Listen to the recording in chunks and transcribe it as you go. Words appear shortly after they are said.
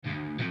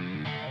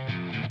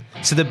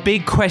So the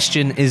big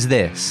question is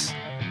this: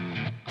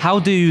 how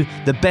do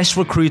the best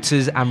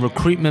recruiters and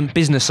recruitment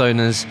business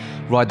owners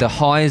ride the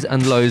highs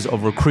and lows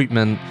of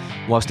recruitment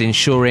whilst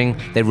ensuring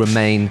they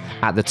remain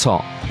at the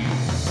top?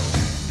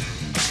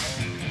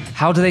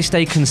 How do they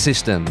stay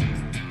consistent?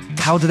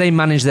 How do they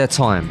manage their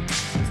time?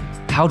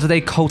 How do they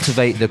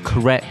cultivate the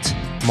correct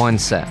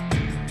mindset?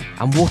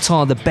 And what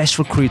are the best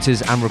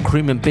recruiters and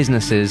recruitment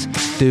businesses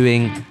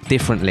doing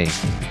differently?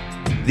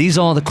 These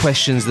are the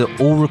questions that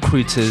all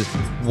recruiters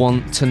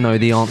want to know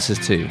the answers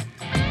to.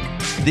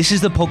 This is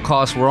the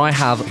podcast where I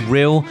have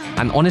real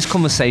and honest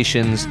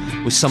conversations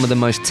with some of the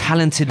most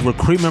talented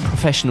recruitment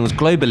professionals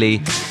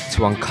globally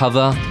to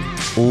uncover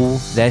all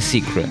their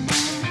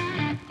secrets.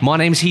 My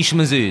name's Hisham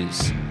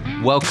Azuz.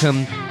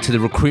 Welcome to the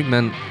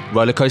Recruitment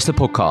Rollercoaster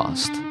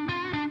podcast.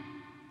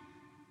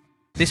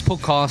 This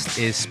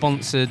podcast is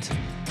sponsored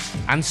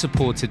and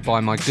supported by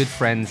my good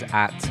friends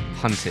at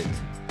Hunted.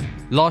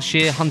 Last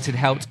year, Hunted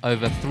helped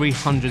over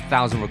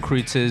 300,000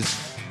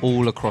 recruiters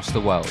all across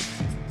the world.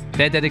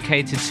 They're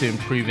dedicated to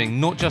improving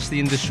not just the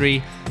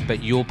industry,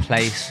 but your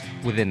place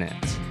within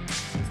it.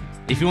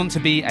 If you want to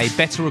be a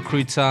better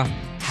recruiter,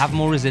 have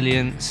more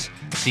resilience,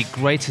 see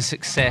greater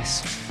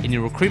success in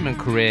your recruitment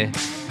career,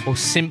 or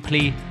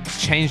simply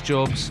change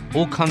jobs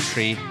or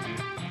country,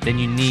 then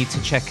you need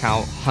to check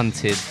out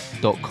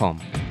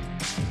hunted.com.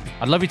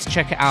 I'd love you to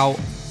check it out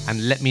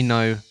and let me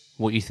know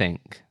what you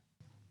think.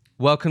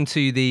 Welcome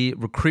to the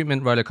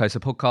Recruitment Rollercoaster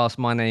podcast.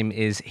 My name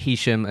is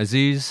Hisham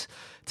Azuz.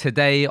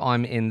 Today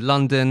I'm in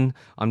London.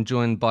 I'm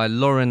joined by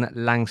Lauren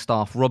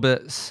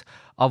Langstaff-Roberts,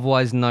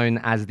 otherwise known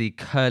as the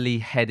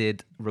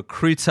curly-headed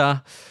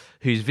recruiter,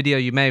 whose video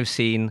you may have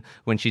seen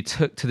when she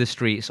took to the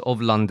streets of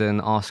London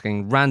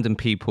asking random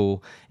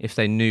people if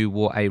they knew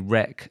what a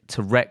rec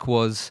to rec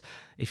was.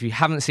 If you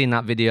haven't seen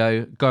that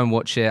video, go and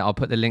watch it. I'll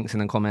put the links in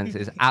the comments.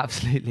 It's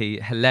absolutely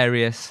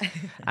hilarious.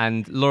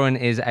 And Lauren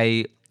is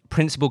a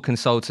principal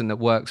consultant that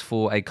works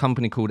for a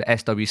company called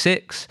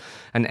SW6,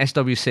 and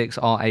SW6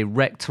 are a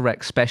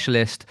rec-to-rec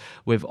specialist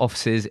with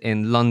offices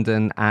in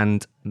London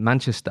and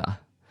Manchester.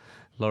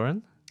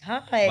 Lauren?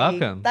 Hi.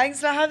 Welcome. Thanks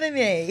for having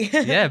me.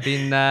 Yeah,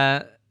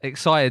 been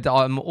excited.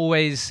 I'm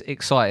always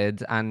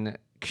excited and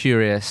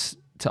curious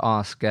to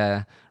ask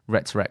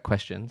rec-to-rec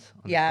questions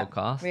on the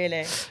podcast.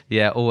 Really?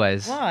 Yeah,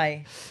 always.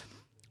 Why?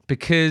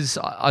 Because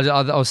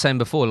I was saying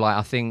before, like,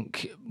 I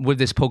think with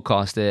this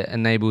podcast, it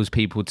enables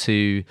people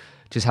to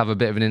just have a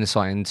bit of an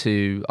insight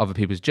into other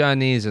people's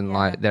journeys and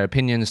like their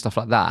opinions, stuff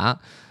like that.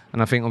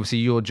 And I think obviously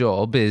your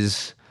job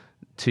is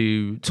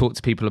to talk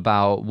to people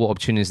about what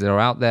opportunities there are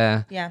out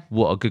there,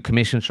 what a good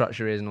commission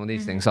structure is and all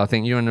these things. So I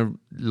think you're in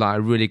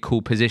a really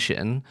cool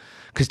position,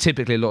 because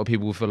typically a lot of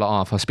people will feel like,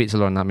 oh, if I speak to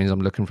Lauren, that means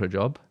I'm looking for a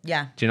job.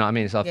 Yeah. Do you know what I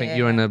mean? So I think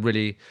you're in a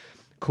really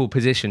cool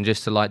position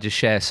just to just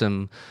share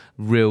some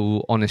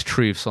real honest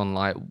truths on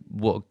like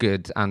what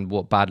good and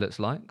what bad looks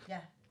like.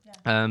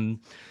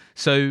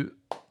 So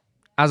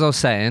as I was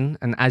saying,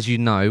 and as you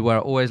know, where I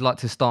always like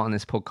to start on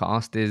this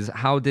podcast is,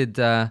 how did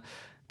the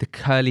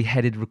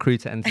curly-headed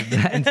recruiter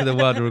enter the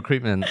world of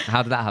recruitment?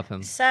 How did that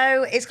happen?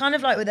 So it's kind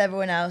of like with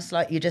everyone else,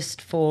 like you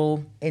just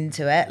fall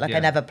into it. Like I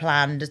never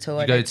planned at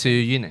all. Did you go to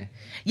uni?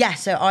 Yeah,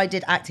 so I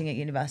did acting at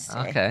university.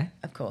 Okay.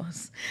 Of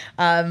course.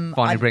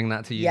 Finally bring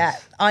that to use. Yeah,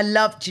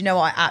 do you know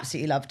what? I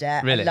absolutely loved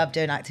it. Really? I loved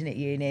doing acting at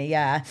uni,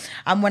 yeah.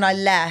 And when I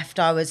left,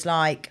 I was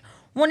like,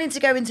 wanting to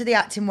go into the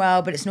acting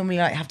world, but it's normally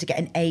like you have to get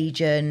an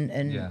agent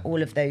and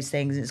all of those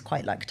things. It's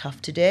quite like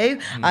tough to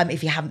do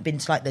if you haven't been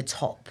to like the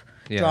top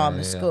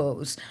drama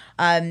schools.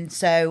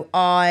 So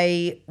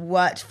I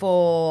worked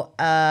for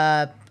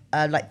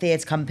like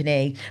theatre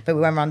company, but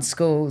we went around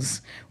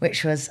schools,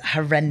 which was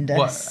horrendous.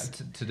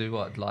 What to do?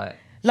 What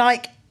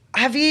like?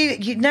 Have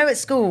you know at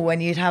school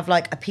when you'd have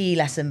like a PE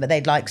lesson, but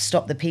they'd like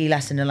stop the PE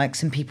lesson and like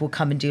some people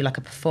come and do like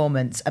a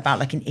performance about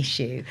like an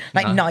issue,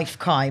 like knife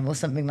crime or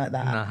something like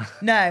that?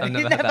 No,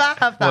 you never have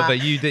that. Well,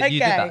 but you did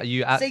that.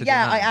 You acted in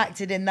that. I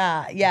acted in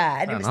that.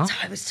 Yeah, and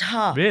it was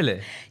tough.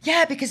 Really?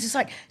 Yeah, because it's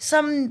like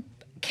some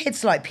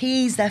kids like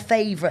PE's their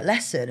favourite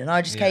lesson, and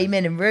I just came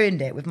in and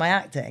ruined it with my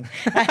acting.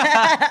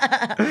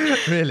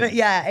 Really? But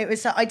yeah, it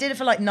was. I did it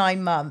for like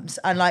 9 months,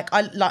 and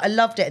I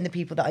loved it and the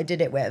people that I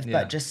did it with.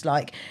 But just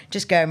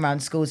going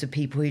around schools with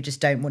people who just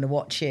don't want to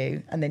watch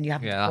you, and then you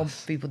have to perform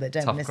for people that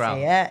don't want to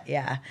see it.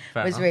 Yeah,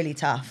 it was really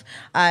tough.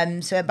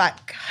 So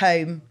back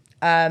home.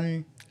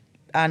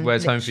 And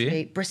where's home for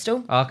you?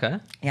 Bristol. Oh, okay.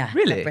 Yeah.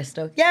 Really?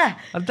 Bristol. Yeah.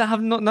 I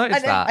have not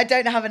noticed that. I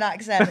don't have an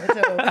accent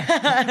at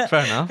all.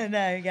 Fair enough.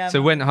 No, yeah.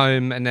 So went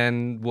home, and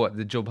then what?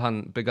 The job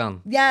hunt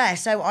begun? Yeah.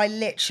 So I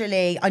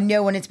knew I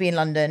wanted to be in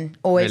London.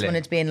 Always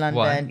wanted to be in London.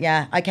 Why?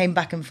 Yeah. I came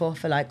back and forth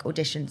for like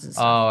auditions and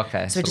stuff. Oh,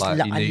 okay. So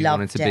like, I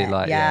loved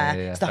it. Yeah.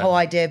 It's the whole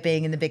idea of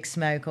being in the big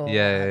smoke.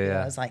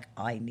 Yeah. I was like,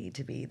 I need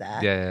to be there.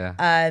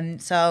 Yeah.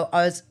 So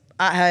I was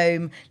at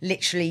home,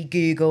 literally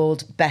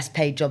Googled best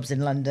paid jobs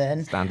in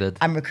London. Standard.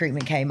 And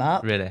recruitment came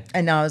up. Really?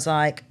 And I was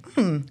like,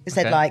 it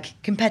said like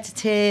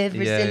competitive,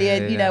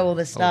 resilient, you know, all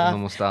the stuff. All the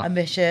normal stuff.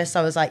 Ambitious.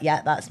 I was like,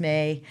 yeah, that's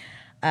me.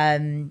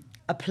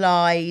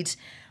 Applied.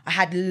 I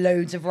had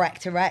loads of Rec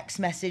to Recs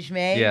message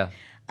me. Yeah.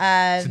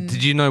 So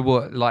did you know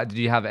what, like, did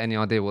you have any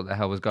idea what the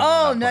hell was going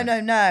on? Oh,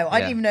 no. I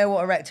didn't even know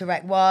what a Rec to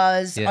Rec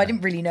was. Yeah. I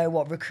didn't really know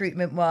what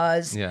recruitment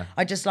was. Yeah.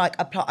 I just I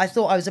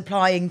thought I was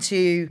applying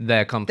to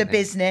their company. The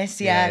business.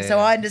 Yeah. So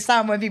I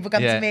understand when people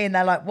come to me and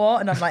they're like,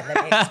 what? And I'm like,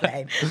 let me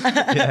explain.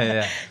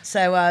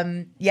 So,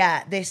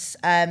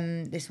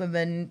 this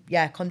woman,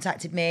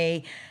 contacted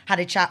me, had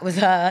a chat with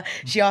her.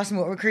 She asked me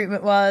what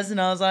recruitment was. And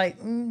I was like,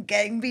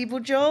 getting people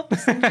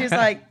jobs. And she was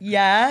like,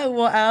 yeah,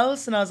 what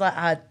else? And I was like,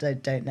 I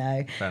don't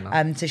know. Fair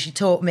enough. So she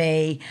taught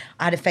me.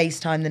 I had a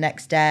FaceTime the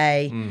next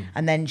day,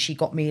 and then she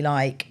got me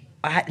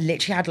literally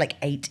had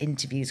 8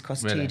 interviews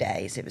across 2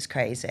 days. It was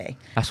crazy.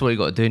 That's what you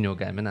got to do in your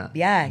game, isn't it?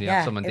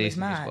 Yeah. Someone it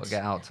decent, was mad. just got to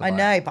get out to. I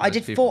know, but I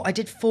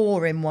did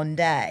 4 in one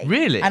day.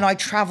 Really? And I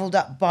travelled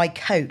up by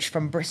coach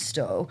from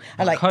Bristol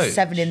at coach?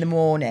 7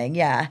 a.m.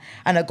 Yeah,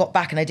 and I got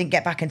back, and I didn't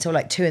get back until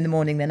 2 a.m.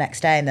 the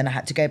next day, and then I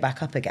had to go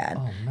back up again.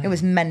 Oh, man. It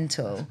was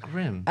mental. That's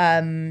grim.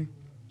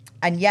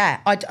 And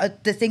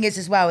the thing is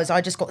as well is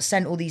I just got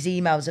sent all these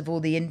emails of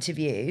all the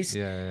interviews,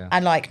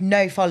 and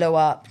no follow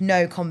up,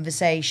 no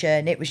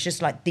conversation. It was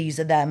just these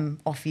are them,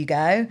 off you go,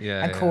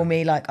 and call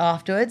me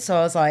afterwards. So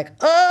I was like,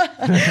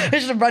 I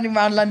was just running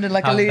around London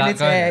like a lunatic.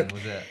 That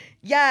going, was it?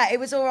 Yeah, it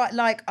was all right.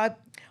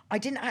 I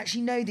didn't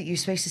actually know that you're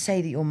supposed to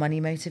say that you're money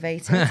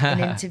motivated in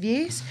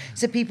interviews.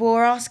 So people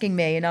were asking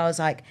me, and I was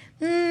like,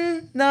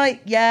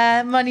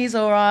 money's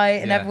all right.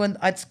 And everyone,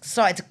 I'd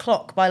started to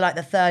clock by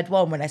the third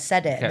one when I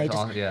said it. And they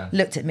just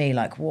looked at me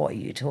like, what are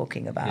you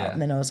talking about? Yeah. And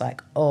then I was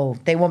like, oh,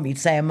 they want me to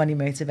say I'm money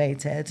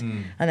motivated.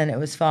 And then it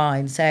was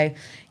fine. So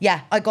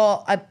I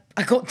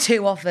got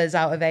 2 offers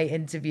out of 8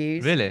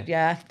 interviews. Really?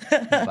 Yeah.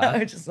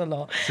 Which is a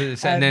lot.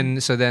 And then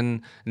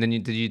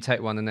did you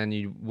take one and then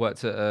you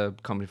worked at a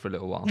company for a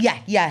little while?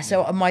 Yeah.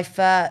 So my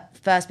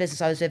first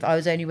business I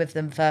was only with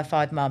them for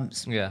 5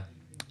 months. Yeah.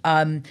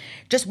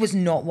 Just was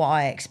not what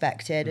I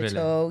expected at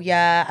all.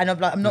 Yeah. And I'm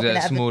not going to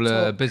ever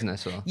smaller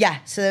business or? Yeah.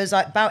 So there was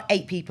about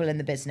 8 people in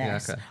the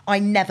business. Yeah, okay. I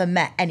never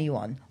met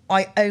anyone.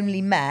 I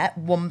only met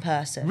one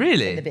person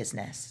in the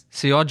business.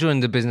 See, I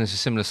joined the business a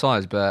similar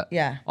size, but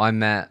I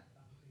met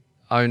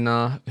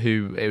owner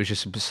who it was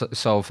just a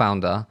sole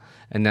founder,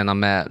 and then I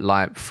met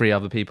 3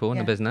 other people in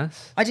the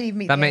business. I didn't even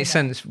meet that the makes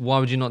owner. sense. Why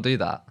would you not do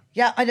that?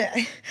 Yeah,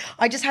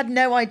 I just had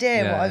no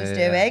idea what I was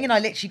doing, and I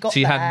literally got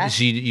there.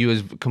 You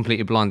was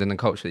completely blind in the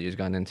culture that you was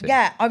going into.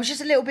 Yeah, I was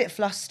just a little bit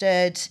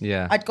flustered.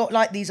 Yeah, I'd got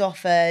these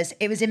offers.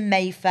 It was in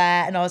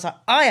Mayfair, and I was like,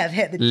 I have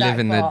hit the jackpot.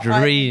 Living the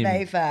dream. I'm in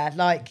Mayfair,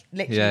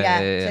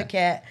 literally, took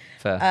it.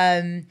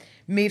 Fair.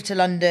 Moved to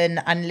London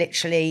and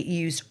literally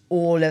used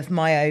all of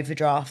my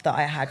overdraft that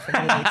I had for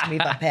me to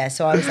move up here.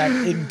 So I was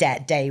in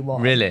debt day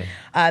one. Really?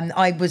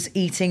 I was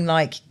eating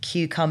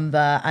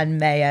cucumber and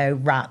mayo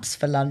wraps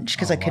for lunch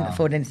because I couldn't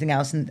afford anything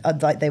else, and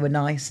they were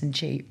nice and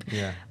cheap.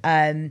 Yeah.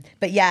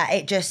 But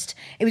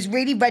it was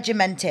really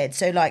regimented.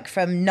 So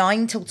from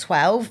 9 till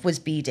 12 was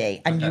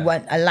BD, and you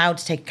weren't allowed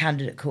to take a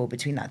candidate call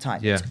between that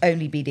time. Yeah. It's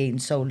only BD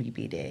and solely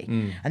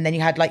BD. And then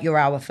you had your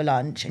hour for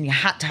lunch, and you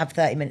had to have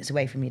 30 minutes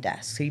away from your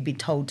desk. So you'd be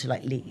told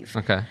to leave.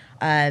 Okay.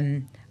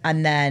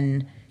 And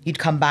then you'd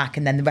come back,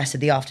 and then the rest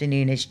of the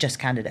afternoon is just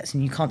candidates,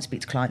 and you can't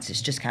speak to clients.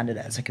 It's just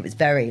candidates. It was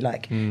very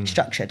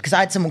structured, because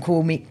I had someone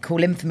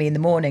call in for me in the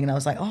morning, and I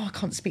was like, oh, I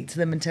can't speak to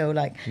them until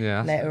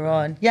later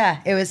on. Yeah,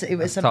 it was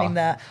That's something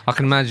tough. that I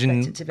can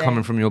imagine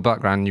coming from your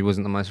background, you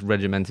wasn't the most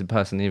regimented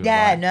person either.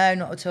 Yeah, no,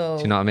 not at all.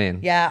 Do you know what I mean?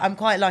 Yeah, I'm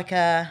quite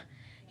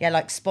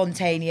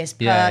spontaneous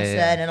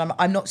person, and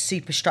I'm not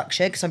super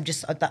structured,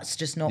 because that's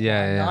just not what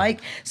I'm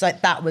like. So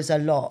that was a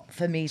lot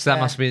for me. So that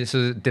must be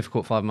a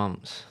difficult 5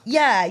 months.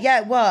 Yeah,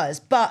 it was,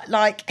 but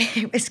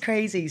it was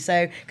crazy.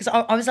 So because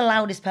I was the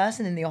loudest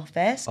person in the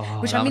office,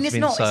 which it's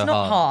not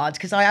hard,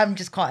 because I am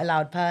just quite a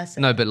loud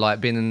person. No,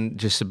 but being in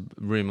just a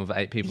room of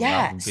 8 people.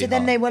 Yeah. So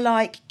then they were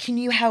like, "Can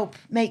you help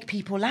make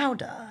people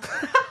louder?"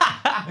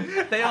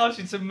 They asked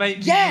you to make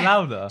people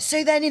louder.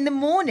 So then in the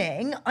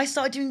morning, I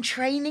started doing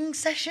training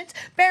sessions.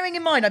 Bearing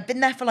in mind, I've been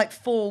there for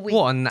 4 weeks.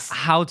 What, and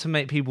how to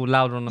make people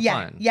louder on the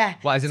phone? Yeah.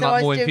 What, as in so I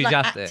was more doing,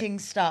 enthusiastic? Acting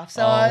stuff.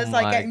 So I was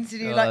getting to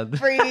do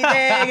breathing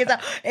and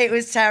stuff. It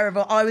was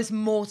terrible. I was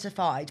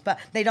mortified, but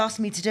they'd asked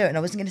me to do it, and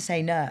I wasn't going to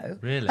say no.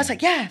 Really? I was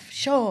like, yeah,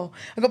 sure.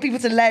 I got people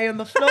to lay on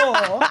the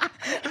floor.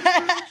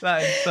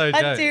 That is so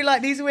and do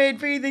these weird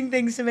breathing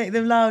things to make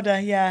them louder.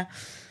 Yeah,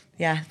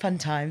 fun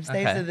times.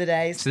 Those are the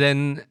days. So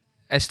then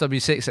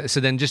SW6, so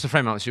then just to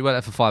frame up, so you worked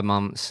there for 5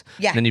 months.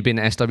 Yeah. Then you've been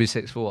at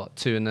SW6 for what,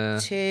 2 and a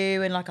half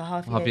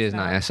years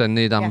now. Yeah. So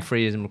nearly done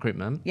 3 years in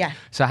recruitment. Yeah.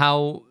 So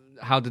how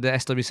did the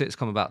SW6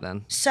 come about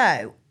then?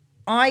 So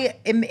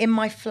in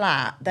my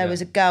flat, there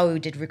was a girl who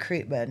did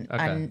recruitment,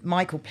 and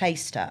Michael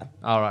placed her.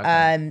 All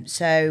right. Okay.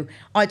 So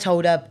I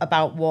told her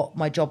about what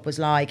my job was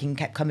like, and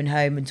kept coming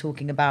home and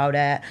talking about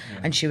it.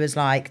 And she was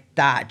like,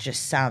 that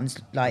just sounds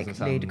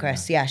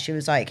ludicrous. Yeah, she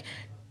was like,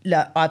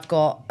 look, I've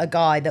got a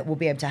guy that will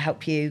be able to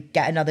help you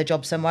get another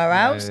job somewhere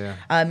else.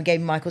 Gave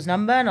me Michael's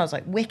number and I was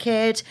like,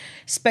 wicked.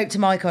 Spoke to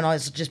Michael and I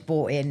was just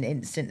bought in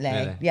instantly.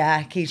 Really?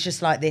 Yeah, he's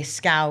just like this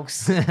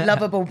scouse,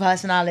 lovable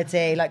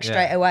personality. Like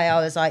straight away I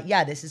was like,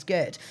 yeah, this is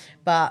good.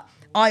 But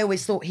I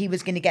always thought he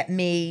was going to get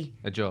me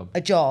a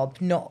job,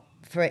 not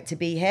for it to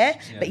be here.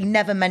 But he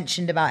never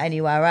mentioned about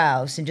anywhere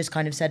else and just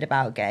kind of said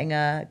about getting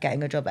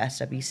a job at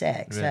SW6.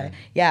 Really? So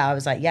yeah, I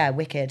was like, yeah,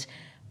 wicked.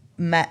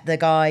 Met the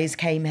guys,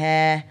 came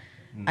here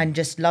and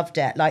just loved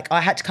it. Like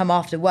I had to come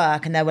after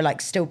work and there were like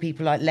still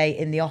people like late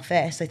in the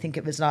office. I think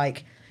it was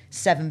like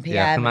 7 p.m.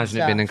 Yeah, I can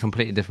imagine it being a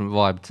completely different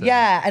vibe to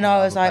and I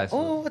was like,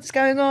 oh, what's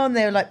going on?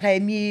 They were like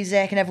playing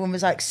music and everyone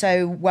was like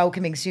so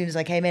welcoming. As soon as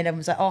I came in, everyone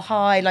was like, oh,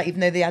 hi, like even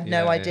though they had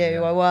no idea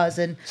who I was.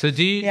 And so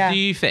do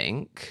you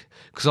think,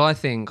 because I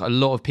think a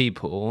lot of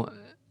people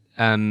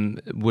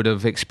would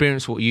have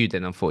experienced what you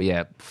did and thought,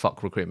 yeah,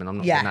 fuck recruitment, I'm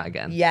not doing that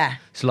again. Yeah.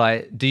 So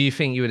like, do you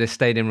think you would have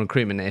stayed in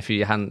recruitment if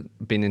you hadn't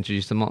been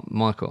introduced to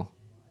Michael?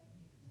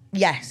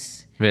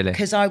 Yes. Really?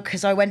 Because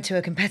I went to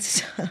a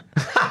competitor.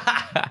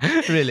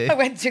 Really? I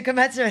went to a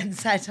competitor and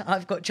said,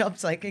 I've got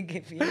jobs I can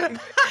give you.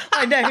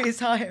 I know who's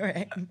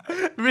hiring.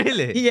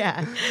 Really?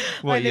 Yeah.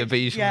 What? But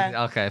you should.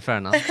 Okay, fair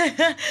enough.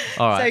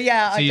 All right. So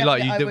yeah, you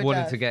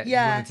wanted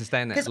to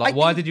stay in it. Like,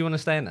 why did you want to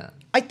stay in it?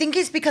 I think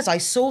it's because I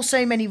saw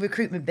so many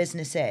recruitment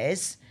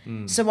businesses.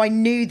 So I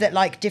knew that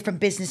like different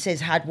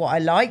businesses had what I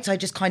liked. I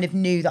just kind of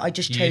knew that I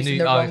just chosen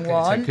the wrong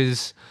one.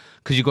 Because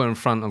you got in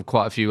front of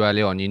quite a few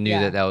early on, you knew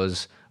that there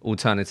was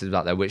alternatives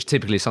out there, which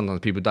typically sometimes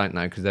people don't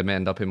know because they may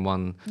end up in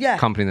one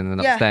company and then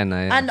end up staying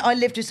there. Yeah. And I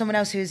lived with someone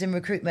else who was in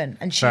recruitment,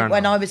 and she,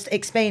 when I was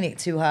explaining it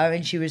to her,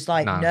 and she was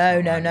like,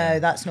 "No,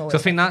 that's not." So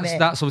I think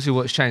that's obviously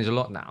what's changed a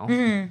lot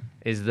now.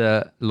 Is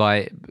that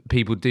like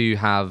people do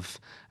have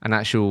an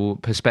actual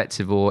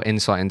perspective or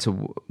insight into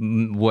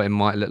what it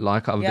might look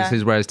like other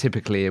businesses, whereas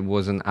typically it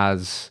wasn't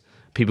as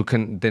people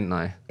didn't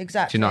know.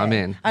 Exactly. Do you know what I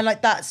mean? And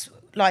like that's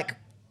like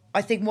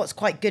I think what's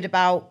quite good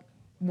about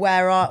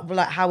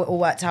how it all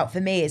worked out for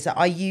me is that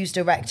I used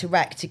a rec to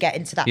get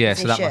into that position.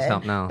 So that must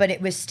help now. But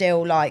it was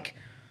still like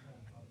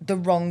the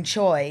wrong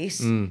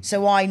choice.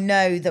 So I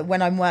know that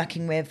when I'm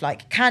working with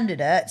like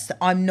candidates,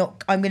 I'm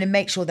going to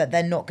make sure that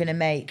they're not going to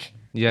make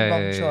the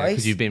wrong choice.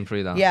 Because you've been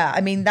through that. Yeah,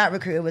 I mean that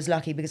recruiter was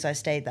lucky because I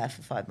stayed there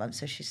for 5 months,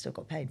 so she still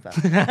got paid. But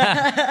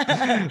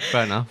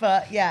fair enough.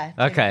 But yeah.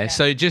 Okay,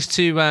 so just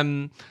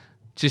to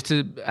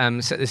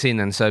set the scene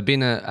then, so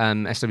been at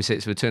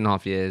SW6 for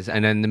 2.5 years,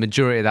 and then the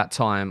majority of that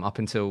time up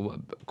until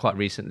quite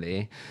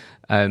recently,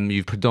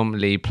 you've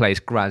predominantly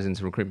placed grads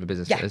into recruitment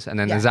businesses, and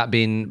then has that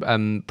been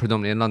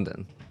predominantly in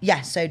London?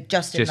 Yeah, so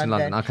just in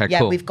London. Okay, cool.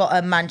 Yeah, we've got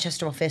a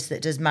Manchester office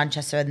that does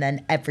Manchester and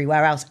then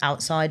everywhere else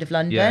outside of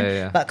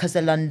London. But because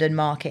the London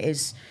market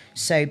is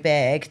so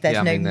big,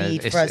 there's no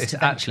need for us to venture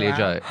out. It's actually a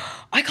joke.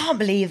 I can't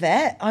believe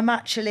it. I'm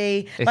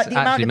actually... like the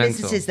amount of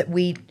businesses that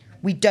we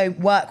don't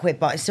work with,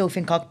 but I still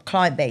think our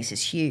client base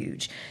is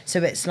huge.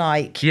 So it's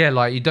like... Yeah,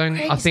 like you don't...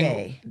 crazy. I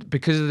think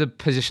because of the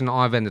position that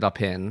I've ended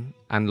up in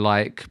and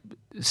like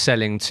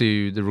selling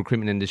to the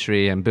recruitment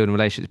industry and building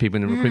relationships with people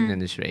in the recruitment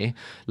industry,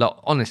 like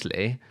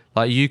honestly...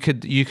 Like you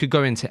could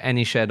go into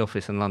any shared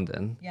office in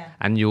London,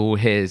 and you'll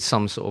hear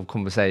some sort of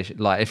conversation.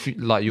 Like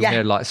you'll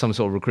hear like some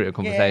sort of recruiter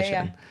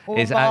conversation. Or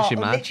it's bar,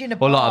 actually mad.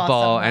 Or like a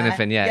bar,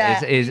 anything.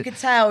 You could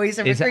tell he's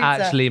a recruiter. It's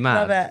actually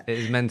mad. Love it. It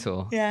is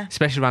mental. Yeah.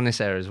 Especially around this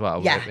area as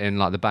well. Yeah. In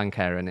like the bank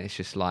area, and it's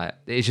just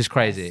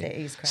crazy. Yes, it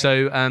is crazy.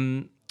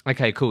 So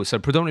okay, cool. So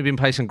predominantly been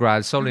placing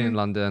grads solely in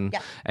London,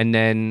 and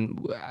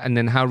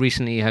then how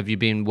recently have you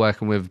been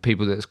working with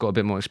people that's got a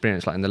bit more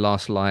experience, like in the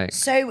last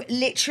So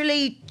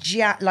literally,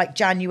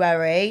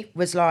 January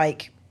was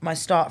like my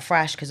start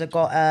fresh because I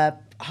got a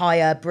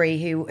hire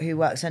Bree who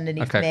works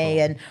underneath me, cool.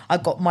 And I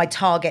got my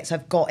targets.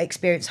 I've got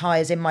experienced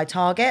hires in my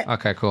target.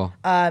 Okay, cool.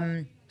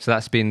 So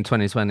that's been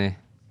 2020.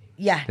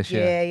 Yeah, this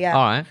year. Yeah.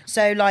 All right.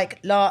 So like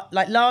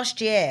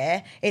last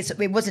year,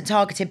 it wasn't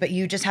targeted, but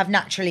you just have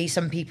naturally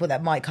some people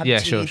that might come to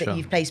you that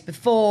you've placed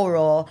before,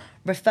 or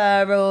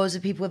referrals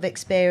of people with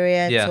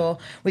experience, or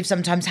we've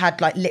sometimes had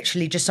like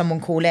literally just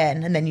someone call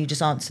in and then you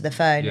just answer the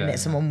phone and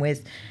it's someone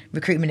with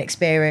recruitment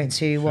experience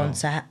who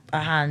wants a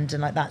hand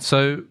and like that.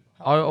 So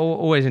I'm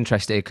always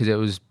interested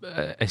because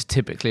it's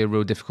typically a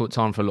real difficult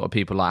time for a lot of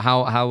people. Like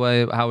how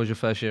was your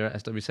first year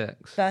at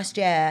SW6? First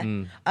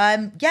year,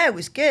 yeah, it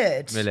was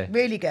good.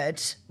 Really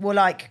good. Well,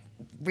 like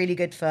really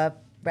good for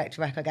rec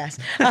to rec, I guess.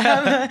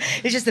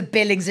 It's just the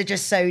billings are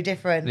just so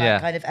different,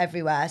 like kind of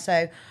everywhere.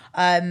 So,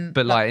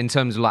 but like in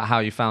terms of like how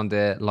you found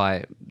it,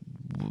 like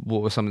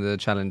what were some of the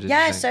challenges?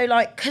 Yeah, so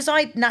like because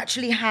I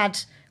naturally had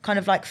kind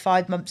of like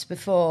 5 months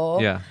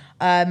before. Yeah.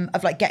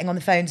 Of like getting on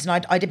the phones,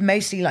 and I did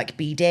mostly like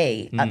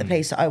BD at the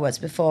place that I was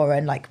before,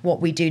 and like what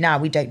we do now,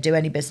 we don't do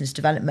any business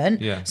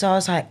development. Yeah. So I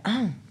was like,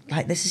 oh,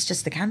 like this is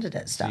just the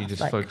candidate stuff. So you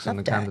just focus on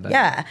the candidate.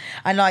 Yeah,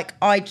 and like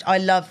I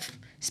love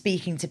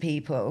speaking to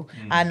people,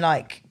 and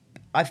like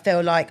I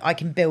feel like I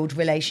can build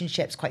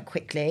relationships quite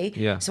quickly.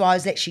 Yeah. So I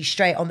was literally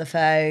straight on the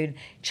phone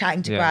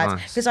chatting to grads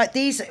because like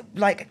these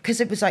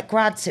because it was like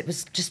grads, it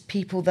was just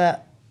people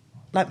that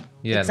like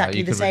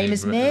exactly the same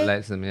as me.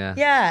 Relate to them, yeah.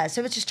 Yeah,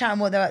 so we're just chatting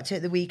what they're up to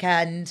at the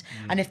weekend,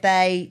 and if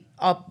they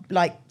are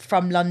like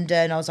from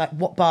London, I was like,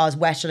 what bars,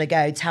 where should I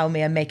go? Tell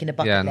me, I'm making a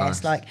bucket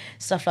list, like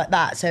stuff like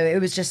that. So it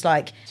was just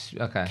like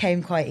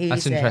came quite easy.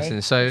 That's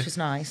interesting. So which was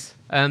nice.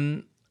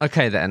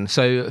 Okay then,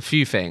 so a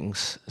few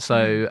things.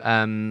 So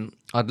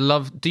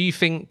do you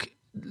think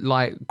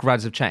like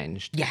grads have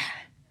changed? Yeah.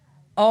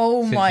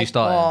 Oh my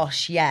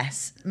gosh,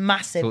 yes,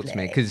 massively. Talk to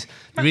me, because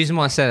the reason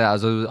why I said that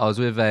I was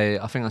with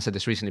I think I said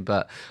this recently,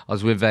 but I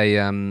was with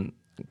a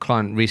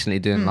client recently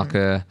doing like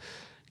a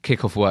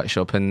kickoff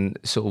workshop, and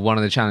sort of one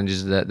of the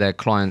challenges that their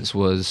clients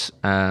was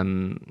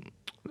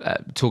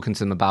talking to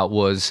them about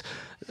was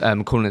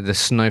calling it the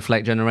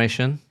snowflake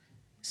generation.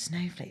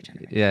 Snowflake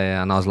generation?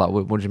 Yeah, and I was like,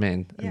 what do you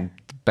mean? Yeah. And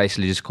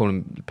basically just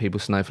calling people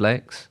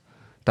snowflakes,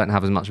 don't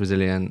have as much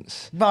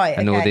resilience, right?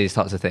 And all these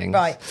types of things,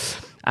 right?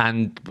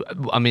 And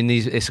I mean,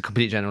 it's a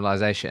complete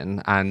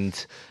generalization,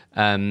 and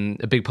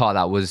a big part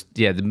of that was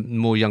the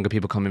more younger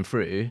people coming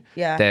through,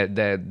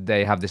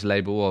 they have this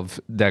label of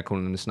they're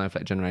calling them the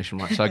snowflake generation,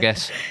 right? So I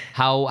guess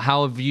how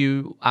have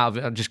you?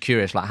 I'm just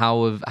curious, like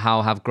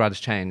how have grads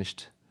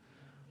changed?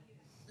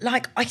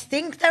 Like, I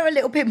think they're a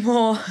little bit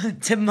more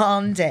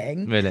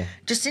demanding. Really?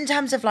 Just in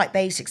terms of like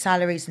basic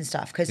salaries and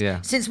stuff. Because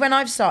since when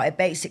I've started,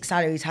 basic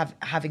salaries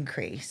have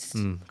increased.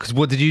 Because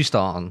what did you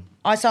start on?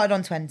 I started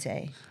on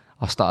 20.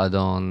 I started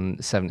on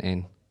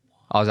 17.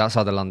 I was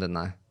outside of London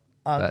now.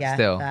 Oh, but yeah,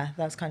 still. fair.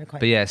 That's kind of quite...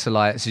 But yeah, so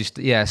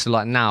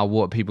like now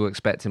what people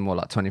expecting more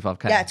like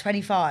 25k? Yeah,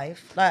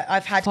 25. Like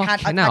I've had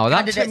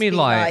that took me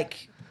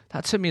like...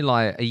 That took me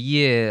like a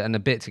year and a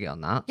bit to get on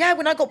that. Yeah,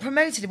 when I got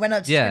promoted, it went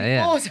up to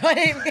 24. So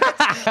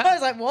I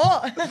was like,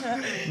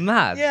 what?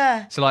 Mad.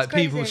 Yeah. So like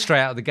people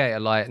straight out of the gate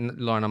are like,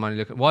 Lauren, I'm only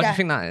looking... Why do you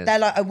think that is? They're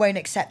like, I won't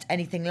accept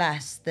anything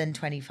less than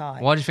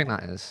 25. Why do you think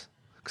that is?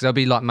 Because there'll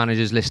be like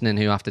managers listening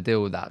who have to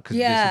deal with that.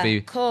 Yeah, this will be,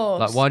 of course.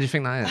 Like, why do you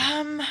think that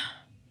is?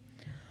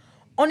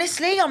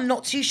 Honestly, I'm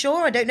not too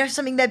sure. I don't know if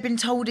something they've been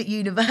told at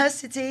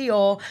university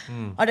or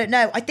I don't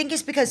know. I think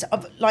it's because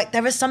of like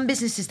there are some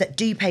businesses that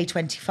do pay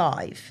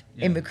 25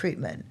 in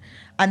recruitment,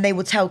 and they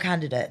will tell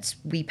candidates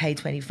we pay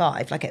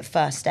 25 like at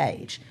first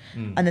stage,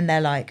 and then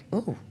they're like,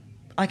 oh,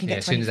 I can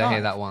get 25. As soon as I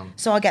hear that one.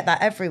 So I get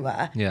that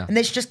everywhere. Yeah. And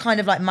it's just kind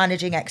of like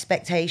managing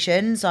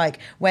expectations. Like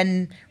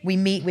when we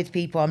meet with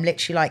people, I'm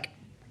literally like,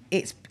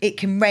 it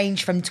can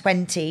range from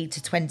 20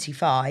 to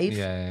 25.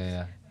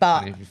 Yeah.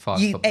 But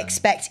you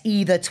expect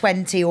either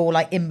 20 or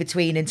like in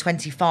between, and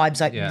 25 is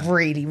like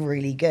really,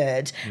 really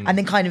good. And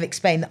then kind of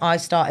explain that I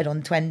started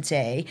on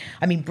 20.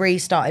 I mean, Bree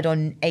started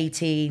on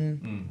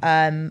 18.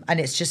 And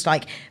it's just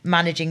like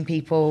managing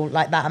people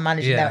like that and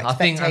managing their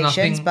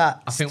expectations.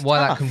 I think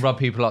why that can rub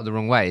people up the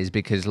wrong way is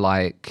because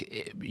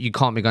like you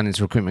can't be going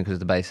into recruitment because of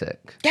the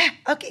basic. Yeah,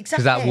 okay, exactly.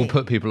 Because that will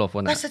put people off,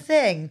 won't it? That's the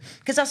thing.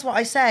 Because that's what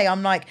I say.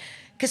 I'm like,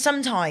 because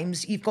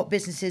sometimes you've got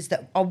businesses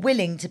that are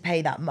willing to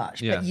pay that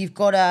much, but you've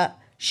got to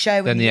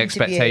show then the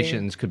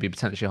expectations could be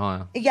potentially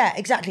higher. Yeah,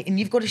 exactly. And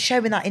you've got to show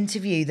in that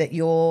interview that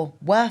you're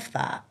worth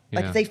that.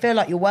 Like if they feel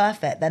like you're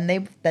worth it, then they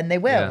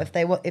will if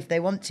they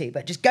want to.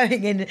 But just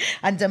going in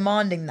and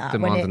demanding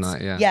when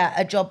it's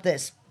a job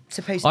that's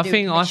supposed to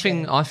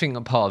I think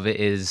a part of it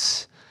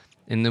is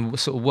in the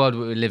sort of world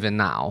we live in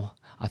now.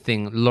 I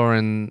think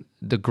Lauren,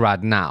 the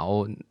grad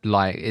now,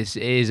 like it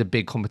is a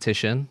big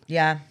competition.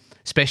 Yeah.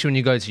 Especially when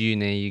you go to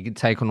uni, you can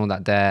take on all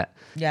that debt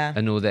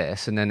and all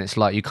this, and then it's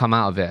like you come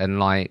out of it and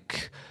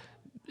like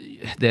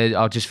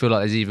I just feel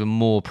like there's even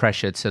more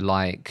pressure to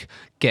like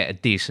get a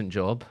decent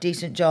job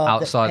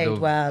outside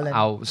of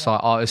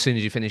as soon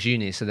as you finish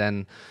uni. So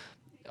then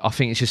I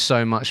think it's just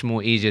so much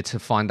more easier to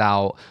find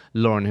out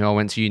Lauren, who I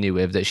went to uni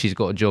with, that she's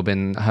got a job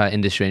in her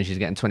industry and she's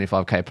getting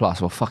 25k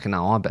plus. Well, fucking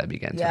hell, I better be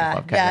getting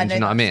 25k. Yeah, do you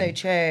know what I mean?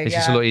 So true. It's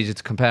just a lot easier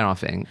to compare, I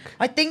think.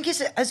 I think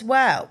it's as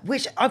well,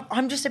 which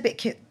I'm just a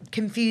bit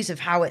confused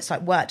of how it's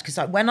like worked, because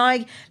like when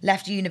I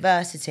left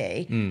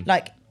university,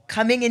 like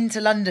coming into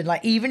London,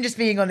 like even just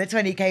being on a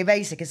 20k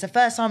basic, it's the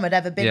first time I'd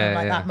ever been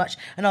on that much,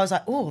 and I was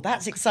like, oh,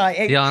 that's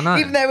exciting. Yeah, I know.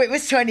 Even though it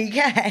was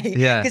 20k,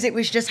 because it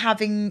was just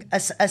having a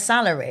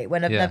salary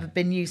when I've never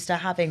been used to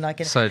having like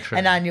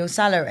an annual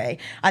salary.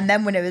 And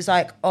then when it was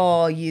like,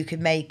 oh, you could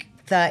make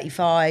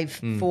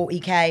 35,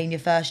 40k in your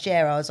first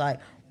year, I was like,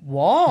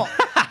 what?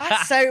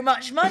 That's so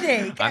much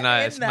money. I know,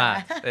 it's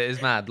mad. It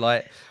is mad.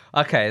 Like,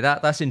 okay,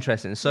 that's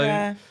interesting.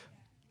 So.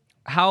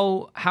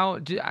 How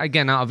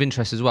again, out of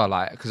interest as well,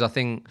 like, because I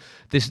think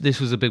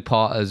this was a big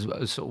part as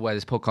sort of where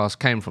this podcast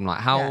came from. Like,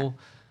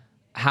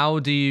 how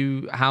do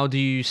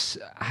you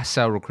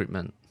sell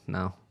recruitment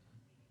now?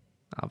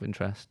 Out of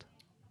interest,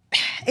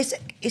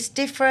 it's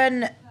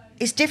different.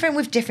 It's different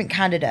with different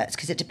candidates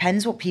because it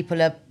depends what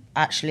people are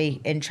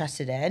actually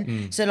interested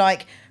in. So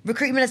like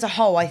recruitment as a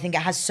whole, I think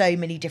it has so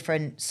many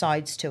different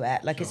sides to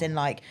it. Like, as in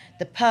like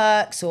the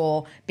perks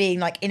or being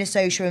like in a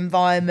social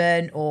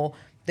environment or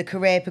the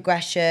career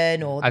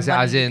progression or the as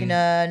money you can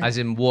earn. As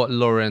in what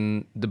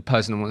Lauren, the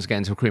person who wants to get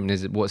into recruitment,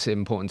 is what's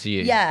important to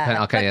you?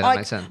 Yeah. Okay, yeah, that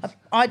makes sense.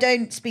 I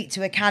don't speak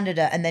to a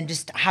candidate and then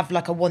just have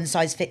like a one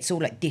size fits all,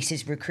 like this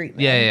is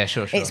recruitment. Yeah,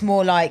 sure. It's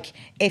more like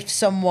if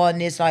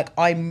someone is like,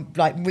 I'm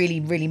like really,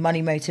 really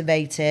money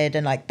motivated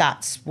and like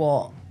that's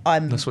what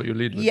you're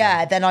leading with.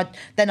 Yeah, then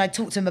I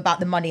talk to them about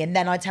the money and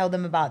then I tell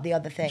them about the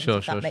other things.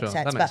 If that makes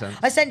sense. But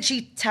I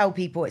essentially tell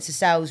people it's a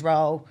sales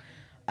role.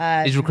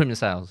 Is recruitment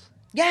sales?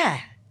 Yeah,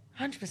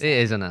 100%. It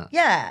is, isn't it?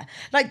 Yeah.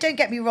 Like, don't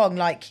get me wrong.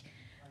 Like,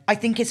 I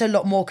think it's a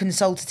lot more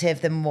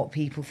consultative than what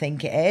people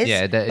think it is.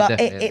 Yeah,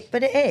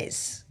 but it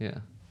is. Yeah.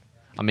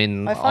 I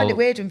mean, I find it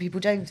weird when people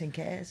don't think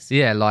it is.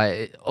 Yeah,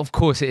 like, of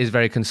course it is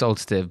very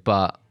consultative,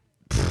 but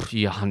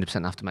you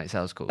 100% have to make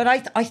sales calls. But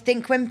I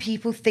think when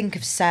people think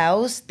of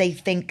sales, they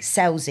think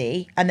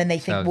salesy, and then they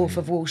think Wolf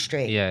of Wall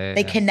Street.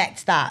 They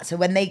connect that. So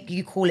when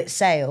you call it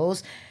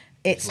sales,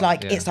 it's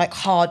like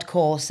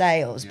hardcore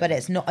sales, but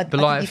it's not. But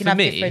like for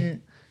me,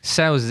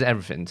 sales is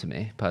everything to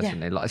me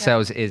personally. Like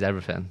sales is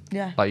everything.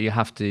 Yeah. Like you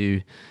have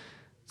to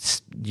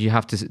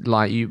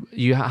like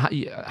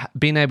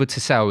being able to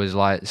sell is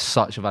like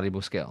such a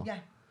valuable skill. Yeah.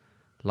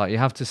 Like you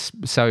have to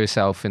sell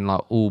yourself in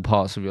like all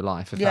parts of your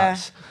life. If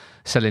that's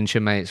selling to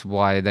your mates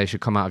why they should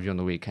come out of you on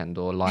the weekend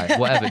or like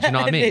whatever. Do you know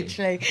what I mean?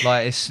 Literally.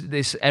 Like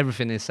it's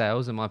everything is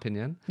sales in my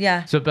opinion.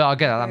 Yeah. So, but I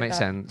get that makes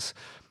sense.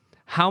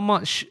 How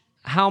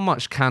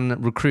much can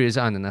recruiters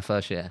earn in their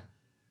first year?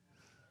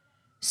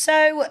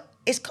 So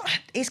it's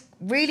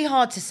really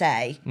hard to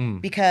say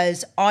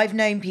because I've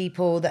known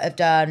people that have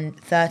done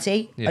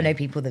 30. Yeah. I know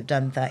people that have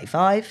done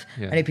 35.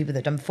 Yeah. I know people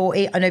that have done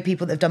 40. I know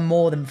people that have done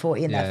more than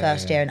 40 in their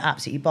first year and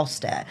absolutely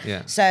bossed it.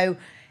 Yeah. So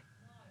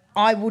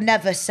I will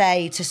never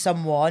say to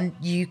someone,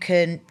 you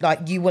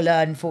will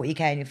earn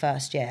 40k in your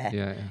first year.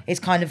 Yeah.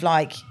 It's kind of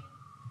like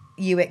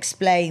you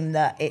explain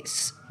that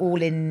it's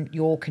all in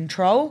your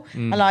control.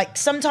 And like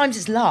sometimes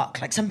it's luck.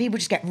 Like some people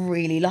just get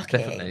really lucky.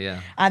 Definitely,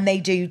 yeah. And they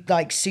do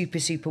like super,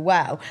 super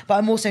well. But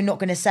I'm also not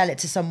going to sell it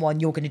to someone,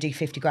 you're going to do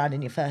 50 grand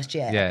in your first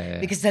year. Yeah.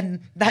 Because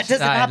then that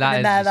doesn't happen.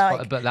 And they're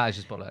like, but that is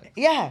just bollocks.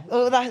 Yeah,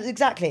 well, that's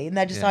exactly. And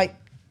they're just like,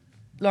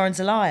 Lauren's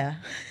a liar.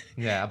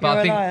 Yeah,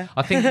 but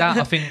I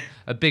think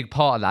a big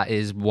part of that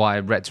is why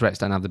Rec to Recs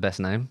don't have the best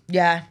name.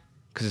 Yeah.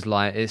 Because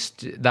like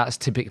that's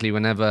typically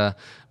whenever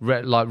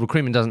like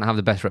recruitment doesn't have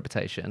the best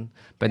reputation,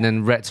 but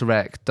then Rec to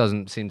Rec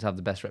doesn't seem to have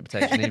the best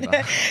reputation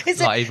either.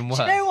 It's like even worse.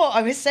 Do you know what?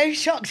 I was so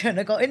shocked when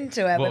I got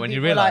into it. When you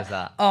realised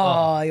that?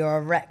 Oh, you're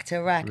a Rec to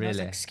Rec. Really? I was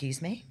like,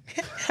 excuse me?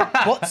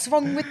 What's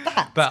wrong with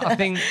that? But I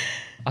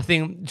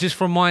think just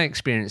from my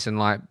experience and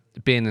like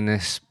being in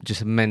this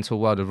just mental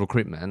world of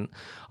recruitment,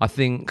 I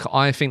think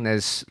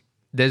there's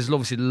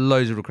obviously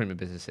loads of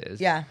recruitment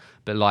businesses. Yeah.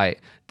 But like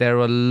there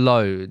are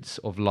loads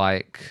of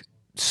like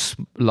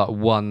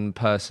one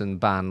person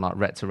band like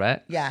Rec to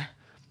Rec. Yeah.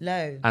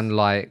 Loads. And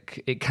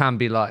like it can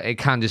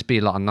just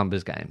be like a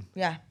numbers game.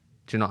 Yeah.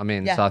 Do you know what I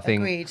mean? Yeah, so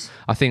agreed.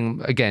 I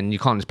think again you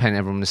can't just paint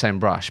everyone with the same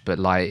brush, but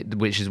like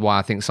which is why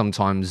I think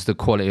sometimes the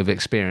quality of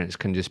experience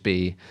can just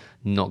be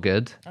not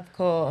good. Of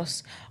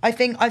course. I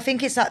think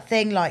it's that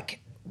thing like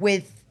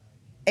with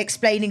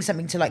explaining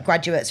something to like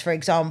graduates, for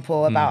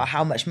example, about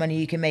how much money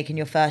you can make in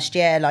your first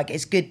year. Like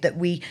it's good that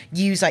we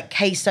use like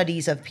case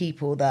studies of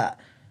people that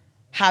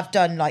have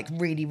done like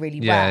really, really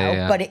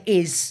well, but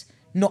it's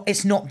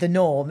not the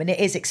norm, and it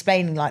is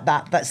explaining like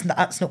that's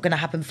not going to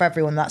happen for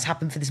everyone. That's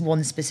happened for this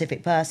one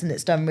specific person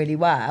that's done really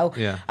well.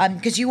 Yeah.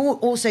 Because you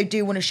also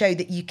do want to show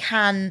that you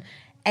can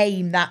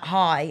aim that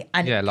high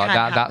and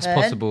that's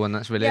possible and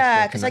that's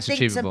realistic and that's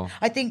achievable.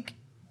 I think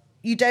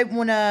you don't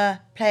want to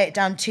play it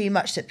down too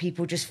much that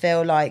people just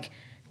feel like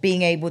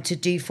being able to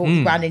do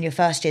 40 grand in your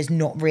first year is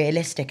not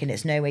realistic and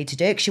it's no way to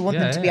do it because you want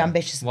them to be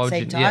ambitious at the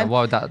same time. Yeah,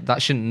 well,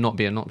 that shouldn't not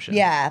be an option.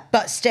 Yeah,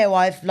 but still,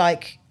 I've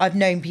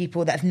known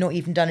people that have not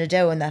even done a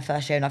deal in their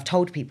first year, and I've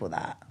told people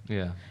that.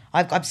 Yeah,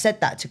 I've said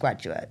that to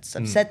graduates.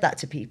 I've said that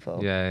to people.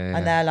 Yeah.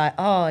 And they're like,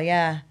 oh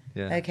yeah.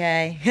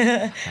 Okay.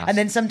 And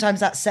then sometimes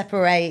that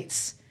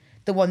separates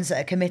the ones that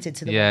are committed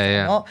to the ones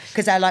that are not,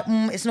 because they're like,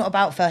 it's not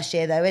about first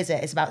year though, is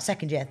it? It's about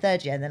second year,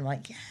 third year, and then I'm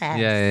like, yes.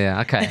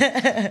 Yeah.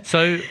 Okay.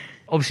 So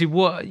obviously,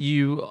 what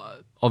you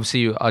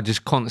are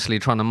just constantly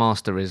trying to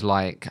master is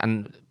like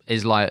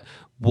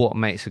what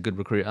makes a good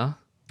recruiter.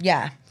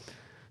 Yeah.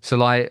 So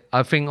like,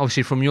 I think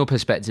obviously from your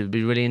perspective, it'd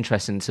be really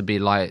interesting to be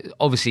like,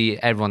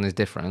 obviously everyone is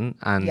different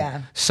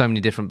and so many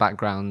different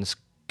backgrounds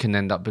can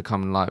end up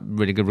becoming like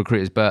really good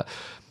recruiters. But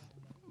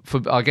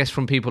I guess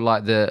from people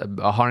like that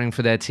are hiring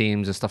for their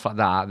teams and stuff like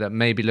that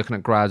may be looking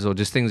at grads or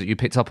just things that you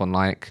picked up on,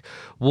 like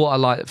what are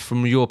like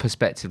from your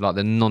perspective, like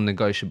the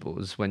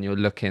non-negotiables when you're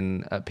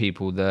looking at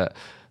people that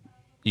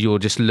you're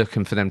just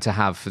looking for them to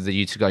have for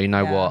you to go, you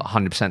know what,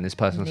 100% this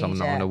person is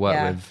someone I want to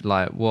work with.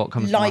 Like what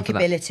comes to mind for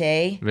that?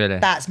 Likeability. Really?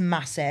 That's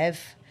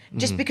massive.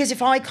 Just because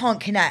if I can't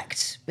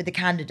connect with the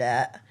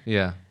candidate,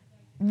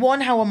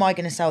 one, how am I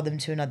going to sell them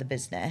to another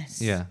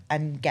business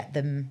and get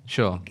them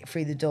sure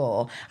through the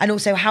door? And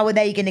also, how are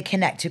they going to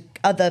connect to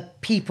other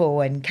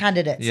people and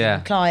candidates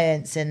and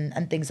clients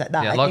and things like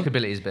that? Yeah,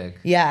 likability is big.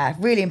 Yeah,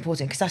 really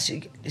important, because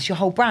it's your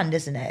whole brand,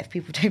 isn't it? If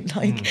people don't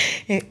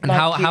like it, and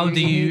how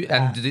do you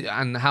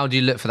and how do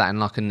you look for that in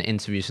like an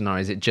interview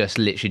scenario? Is it just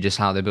literally just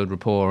how they build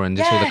rapport and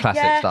just all the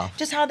classic stuff?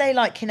 Just how they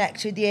like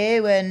connect with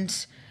you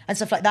and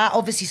stuff like that.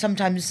 Obviously,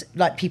 sometimes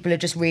like people are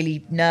just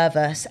really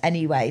nervous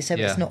anyway, so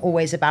it's not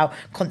always about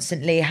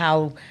constantly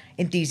how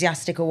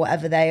enthusiastic or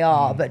whatever they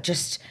are, but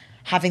just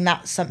having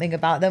that something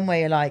about them where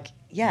you're like,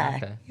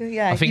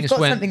 I think it's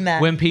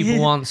when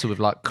people answer with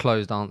like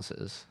closed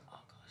answers. Oh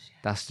gosh,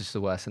 that's just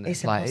the worst, isn't it?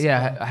 It's like,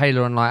 hey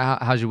Lauren, like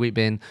how's your week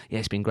been? Yeah,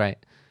 it's been great.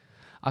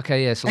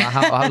 Okay, yeah. So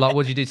like, like,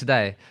 what did you do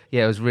today?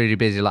 Yeah, it was really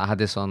busy. Like, I had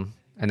this on,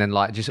 and then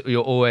like, just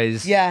you're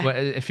always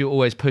if you're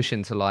always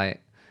pushing to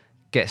like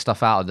get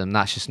stuff out of them,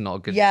 that's just not a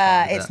good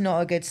sign, it's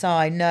not a good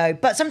sign, no.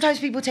 But sometimes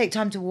people take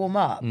time to warm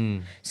up.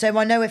 So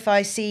I know if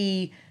I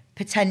see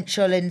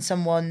potential in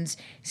someone's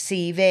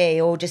CV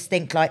or just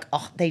think like,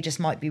 oh, they just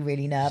might be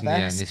really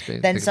nervous,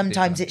 then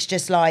sometimes it's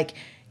just like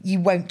you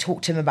won't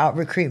talk to them about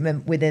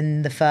recruitment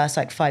within the first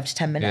like 5 to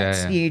 10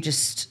 minutes. You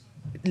just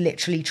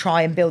literally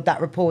try and build that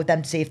rapport with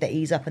them to see if they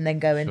ease up and then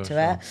go into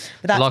it.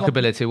 But that's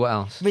likability. What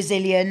else?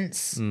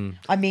 Resilience.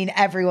 I mean,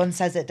 everyone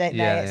says it, don't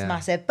they? It's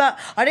massive. But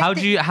I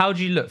don't. How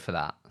do you look for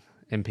that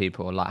in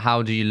people? Like,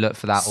 how do you look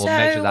for that or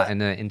measure that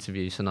in an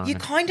interview scenario? You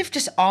kind of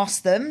just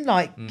ask them,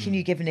 like, can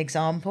you give an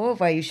example of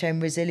where you've shown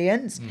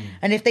resilience?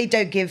 And if they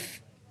don't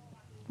give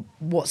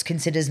what's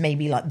considered as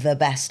maybe like the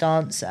best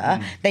answer,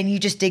 then you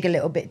just dig a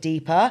little bit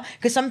deeper,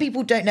 because some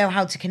people don't know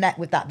how to connect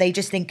with that. They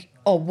just think,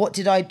 oh, what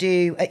did I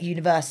do at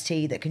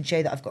university that can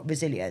show that I've got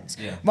resilience?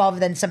 Rather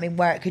than something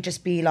where it could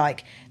just be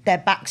like their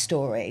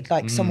backstory,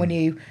 like someone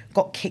who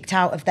got kicked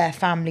out of their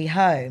family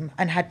home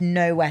and had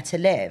nowhere to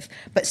live,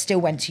 but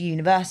still went to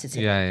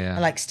university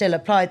and like still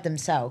applied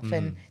themselves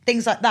and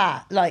things like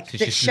that, like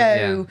that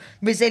show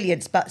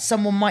resilience, but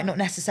someone might not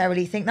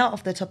necessarily think that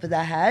off the top of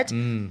their head.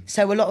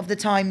 So a lot of the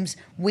times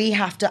we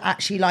have to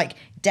actually like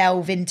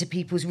delve into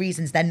people's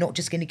reasons. They're not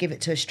just going to give it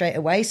to us straight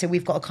away. So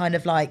we've got to kind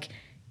of like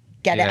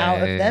get it out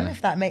of them,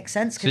 if that makes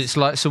sense. So it's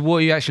like, so what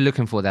are you actually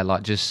looking for there?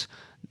 Like just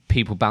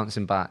people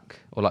bouncing back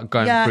or like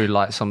going through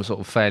like some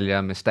sort of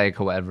failure, mistake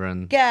or whatever,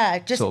 and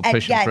just sort of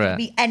pushing through it could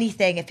be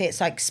anything, if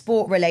it's like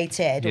sport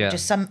related or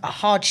just some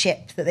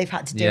hardship that they've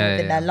had to deal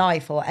with in their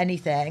life or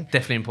anything.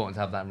 Definitely important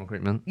to have that in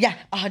recruitment.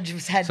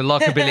 100%. So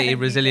likability,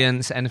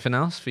 resilience, anything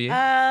else for you?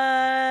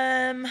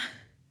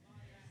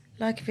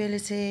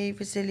 Likability,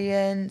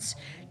 resilience,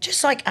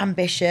 just like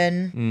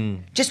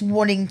ambition, just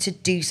wanting to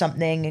do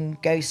something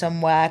and go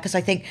somewhere. Because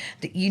I think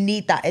that you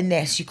need that in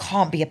this. You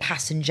can't be a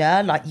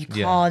passenger. Like you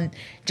can't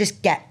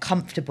just get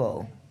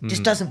comfortable.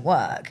 Just doesn't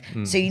work.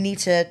 So you need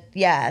to,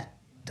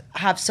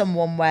 have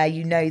someone where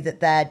you know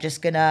that they're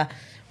just gonna,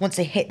 once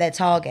they hit their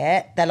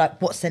target, they're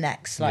like, what's the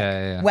next?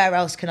 Like, where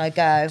else can I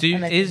go?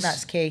 And I think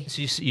that's key.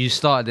 So you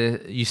said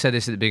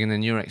this at the beginning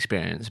in your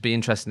experience. It'd be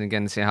interesting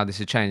again to see how this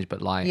has changed,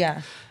 but like,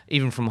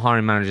 even from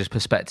hiring managers'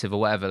 perspective or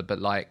whatever, but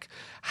like,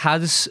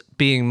 has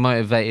being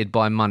motivated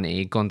by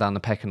money gone down the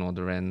pecking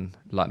order in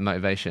like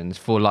motivations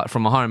for like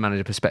from a hiring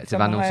manager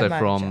perspective and also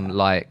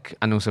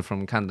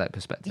from candidate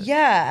perspective?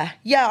 I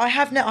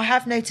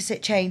have noticed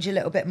it change a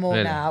little bit more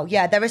now.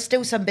 There are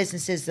still some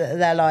businesses that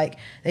they're like,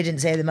 they didn't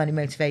say they're money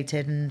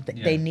motivated and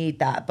they need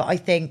that, but I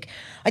think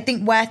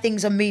where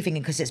things are moving,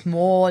 because it's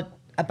more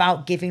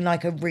about giving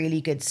like a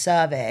really good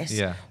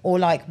service or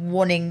like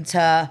wanting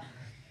to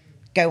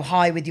go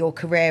high with your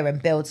career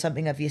and build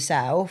something of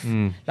yourself.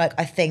 Like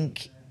I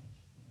think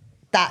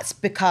that's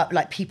become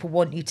like, people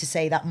want you to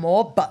say that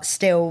more, but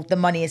still the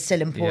money is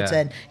still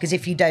important, because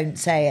if you don't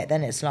say it,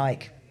 then it's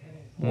like,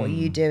 what are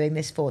you doing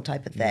this for,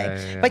 type of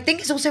thing. But I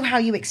think it's also how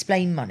you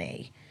explain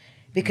money,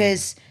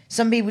 because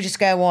some people just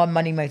go, I'm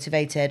money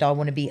motivated, I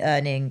want to be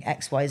earning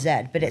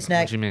XYZ, but it's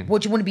no,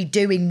 what do you want to be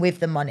doing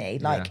with the money?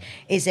 Like,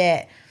 is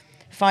it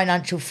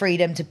financial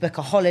freedom to book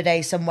a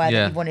holiday somewhere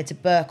that you wanted to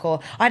book? Or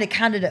I had a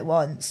candidate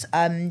once,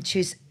 she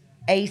was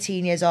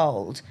 18 years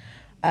old,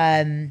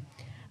 and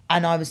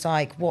I was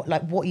like, what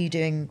are you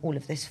doing all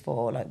of this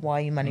for? Like, why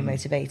are you money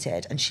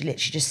motivated? And she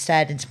literally just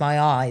stared into my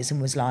eyes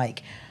and was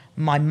like,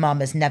 my mum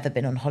has never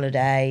been on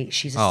holiday.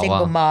 She's a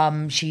single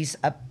mum. She's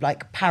a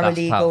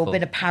paralegal,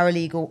 been a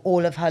paralegal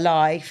all of her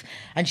life.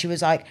 And she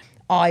was like,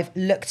 I've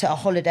looked at a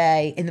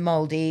holiday in the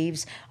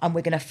Maldives and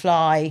we're going to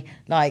fly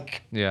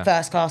like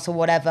first class or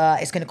whatever.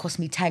 It's going to cost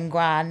me 10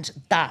 grand.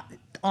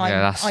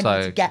 I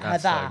need to get her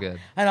that. So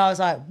and I was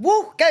like,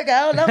 whoa, go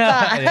girl, love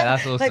that.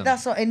 That's awesome. Like,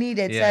 that's what I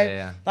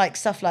needed. Like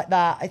stuff like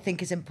that I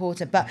think is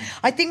important. But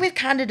I think with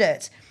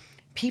candidates,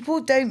 people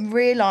don't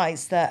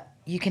realise that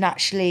you can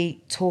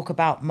actually talk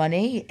about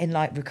money in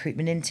like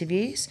recruitment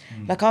interviews.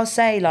 Like I'll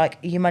say like,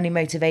 are you money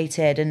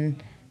motivated?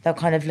 And they'll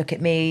kind of look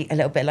at me a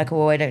little bit like,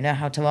 oh, I don't know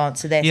how to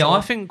answer this. Yeah,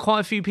 I think quite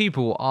a few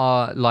people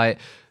are like,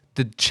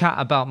 the chat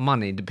about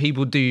money,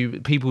 people do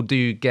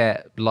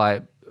get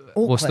like,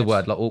 awkward. What's the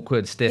word? Like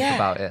awkward, stiff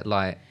about it.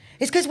 Like,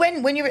 It's because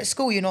when you're at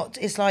school, you're not.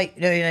 It's like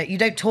you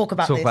don't talk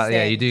about those things.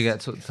 Yeah, you do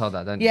get told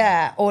that, don't you?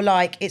 Yeah, or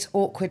like it's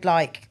awkward,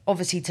 like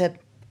obviously to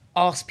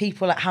ask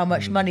people like how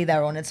much money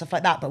they're on and stuff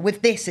like that. But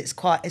with this, it's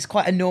quite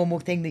a normal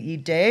thing that you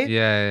do.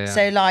 Yeah.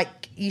 So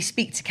like you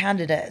speak to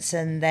candidates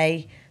and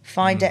they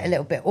find it a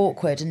little bit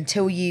awkward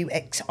until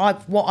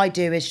what I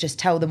do is just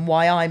tell them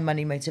why I'm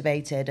money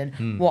motivated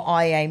and what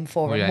I aim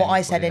for and what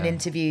I said in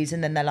interviews,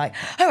 and then they're like,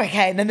 oh,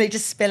 okay, and then they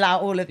just spill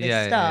out all of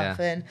this stuff.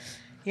 And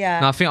no,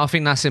 I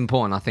think that's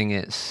important. I think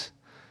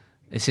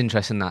it's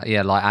interesting that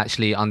like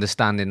actually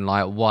understanding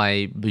like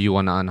why you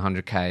want to earn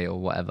 100k or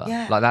whatever.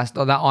 Like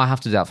that I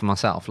have to do that for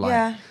myself.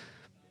 Like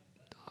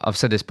I've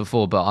said this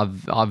before, but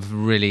I've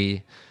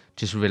really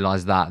just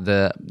realised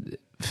that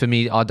for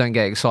me, I don't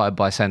get excited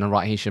by saying, all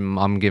right, Hisham,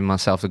 I'm giving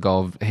myself the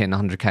goal of hitting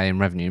 100k in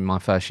revenue in my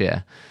first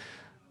year.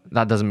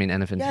 That doesn't mean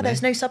anything to me.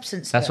 There's no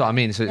substance to That's it. what I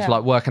mean. So it's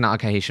like working out,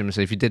 okay, Hisham, so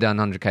if you did earn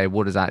 100k,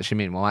 what does that actually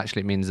mean? Well,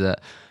 actually it means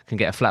that I can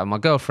get a flat with my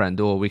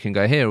girlfriend, or we can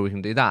go here, or we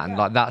can do that. And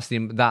like that's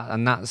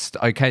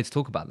okay to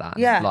talk about that.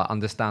 And, like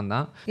understand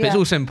that. But it's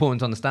also important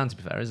to understand, to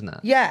be fair, isn't it?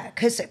 Yeah,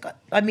 because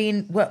I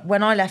mean,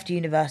 when I left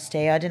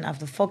university, I didn't have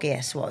the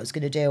foggiest what I was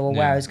going to do or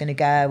where I was going to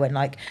go. And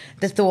like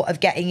the thought of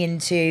getting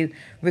into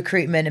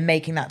recruitment and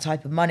making that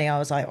type of money, I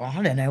was like,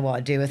 I don't know what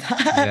I'd do with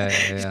that.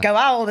 Just go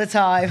out all the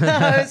time.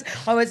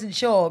 I wasn't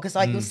sure, because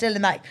like you're still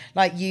in that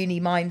like uni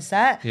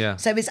mindset.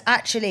 So it's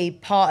actually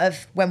part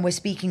of when we're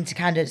speaking to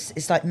candidates,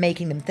 it's like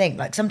making them think.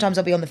 Like sometimes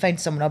I'll be on the phone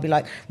to someone, I'll be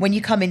like, when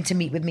you come in to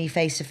meet with me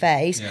face to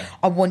face,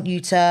 I want you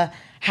to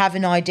have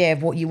an idea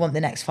of what you want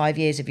the next 5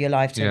 years of your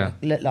life to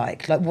look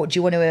like. Like, what do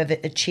you want to have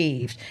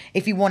achieved?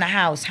 If you want a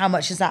house, how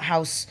much is that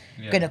house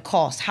going to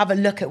cost? Have a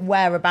look at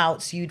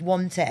whereabouts you'd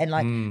want it and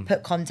like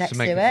put context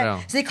to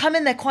it. So they come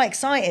in, they're quite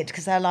excited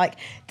because they're like,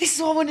 this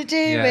is what I want to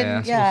do.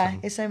 Awesome.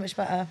 It's so much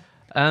better.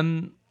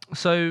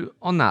 So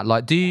on that,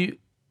 like, do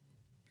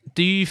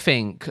you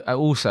think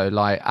also,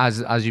 like,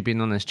 as you've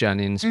been on this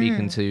journey and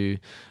speaking to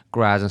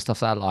grads and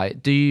stuff like that,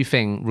 like, do you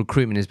think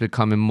recruitment is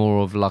becoming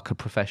more of like a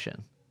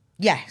profession?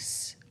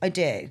 Yes, I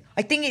do.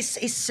 I think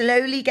it's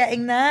slowly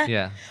getting there.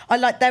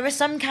 There are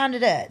some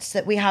candidates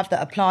that we have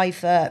that apply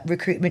for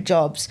recruitment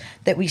jobs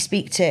that we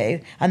speak to,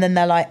 and then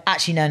they're like,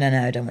 actually, no,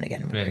 I don't want to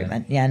get in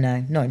recruitment. Really? Yeah,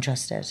 no, not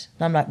interested.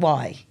 And I'm like,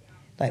 why?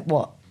 Like,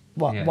 what?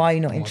 Why are you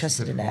not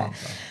interested in it?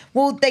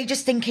 Well, they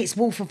just think it's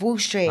Wolf of Wall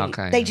Street.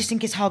 They just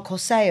think it's hardcore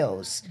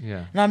sales.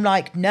 And I'm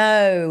like,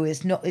 no,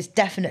 it's not. It's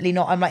definitely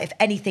not. I'm like, if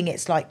anything,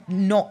 it's like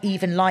not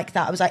even like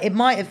that. I was like, it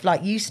might have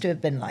like used to have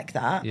been like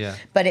that,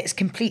 but it's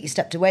completely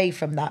stepped away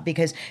from that,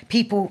 because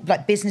people,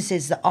 like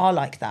businesses that are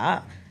like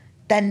that,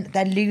 then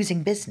they're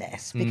losing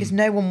business because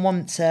no one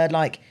wants a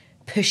like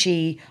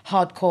pushy,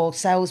 hardcore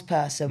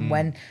salesperson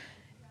when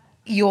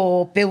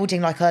you're building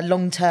like a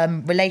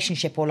long-term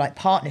relationship or like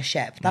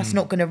partnership. That's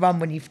not going to run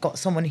when you've got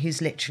someone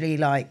who's literally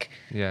like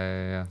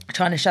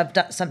trying to shove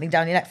something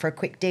down your neck for a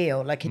quick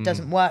deal. Like it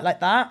doesn't work like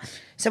that.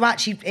 So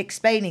actually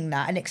explaining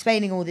that and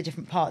explaining all the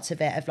different parts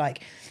of it, of like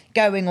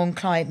going on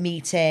client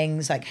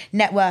meetings, like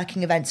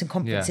networking events and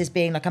conferences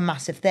being like a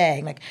massive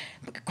thing. Like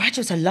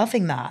graduates are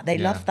loving that. They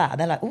love that.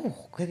 They're like, oh,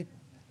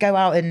 go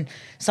out and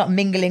start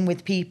mingling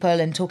with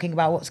people and talking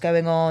about what's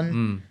going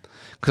on.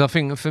 Because I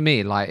think for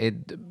me, like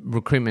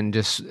recruitment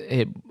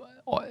it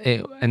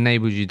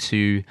enables you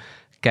to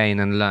gain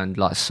and learn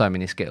like so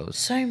many skills.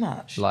 So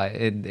much. Like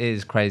it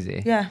is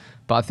crazy.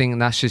 But I think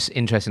that's just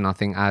interesting. I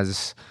think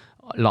as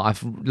like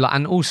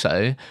and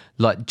also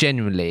like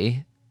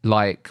genuinely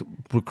like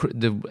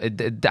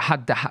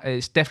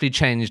it's definitely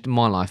changed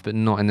my life, but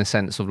not in the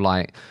sense of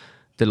like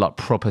the like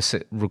proper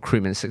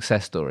recruitment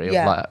success story of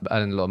like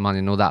earning a lot of money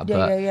and all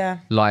that.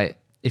 Like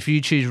if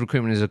you choose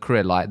recruitment as a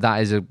career, like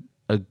that is a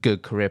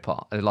good career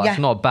path. Like it's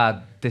not a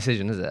bad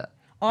decision, is it?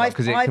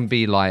 Because it can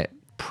be like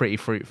pretty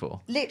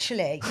fruitful.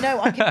 Literally. No,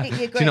 I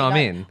completely agree. Do you know what I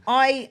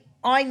mean?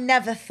 I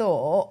never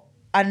thought,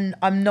 and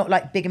I'm not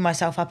like bigging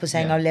myself up or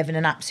saying I live in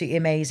an absolutely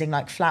amazing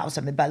like flat or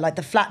something, but like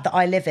the flat that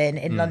I live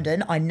in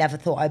London, I never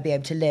thought I'd be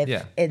able to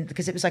live in,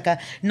 because it was like a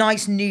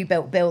nice new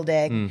built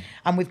building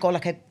and we've got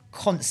like a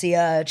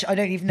concierge. I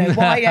don't even know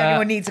why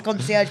anyone needs a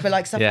concierge, but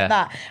like stuff like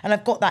that. And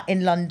I've got that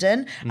in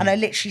London, and I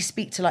literally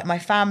speak to like my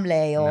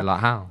family, or they're like,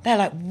 how? They're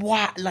like,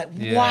 wow,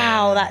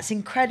 wow, that's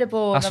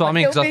incredible. That's what I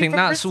mean, because I think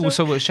that's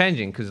also what's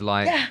changing, because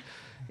like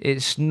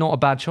it's not a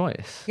bad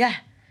choice. Do you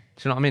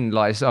know what I mean?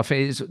 Like I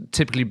think it's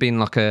typically been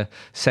like a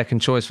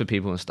second choice for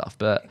people and stuff,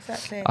 but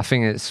I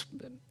think it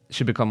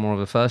should become more of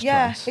a first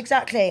choice.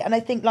 Exactly. And I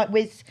think like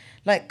with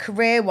like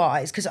career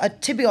wise, because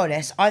to be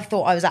honest, I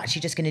thought I was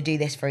actually just going to do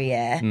this for a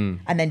year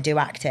and then do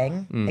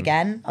acting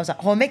again. I was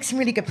like, oh, I make some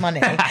really good money.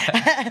 And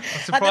then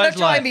I'll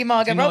try and be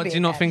Margot Robbie. Do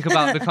you not think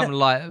about becoming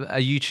like a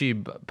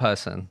YouTube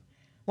person?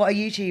 What, a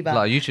YouTuber?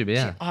 Like a YouTuber,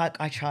 yeah.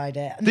 I tried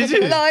it. Did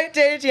you? I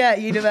did, yeah,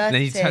 at university. And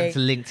then you turned to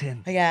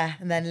LinkedIn. Yeah,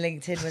 and then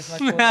LinkedIn was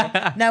my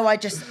calling. No, I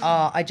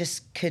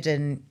just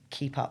couldn't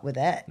keep up with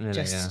it. Really,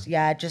 just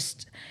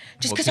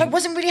because I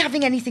wasn't really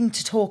having anything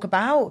to talk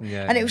about,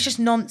 and it was just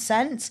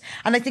nonsense.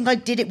 And I think I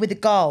did it with a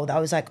goal that I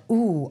was like,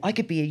 ooh, I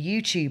could be a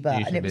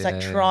YouTuber, and it was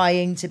like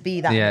trying to be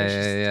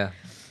that.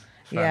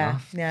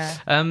 enough.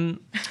 Yeah.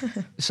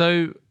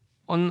 So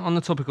on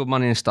the topic of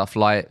money and stuff,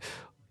 like,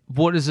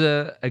 what does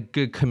a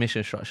good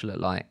commission structure look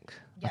like?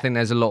 I think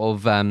there's a lot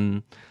of,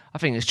 I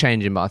think it's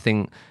changing, but I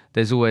think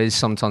there's always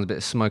sometimes a bit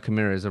of smoke and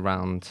mirrors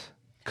around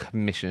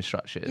commission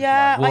structures.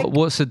 Yeah. Like,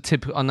 what's a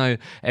typical, I know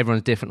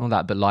everyone's different on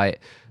that, but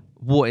like,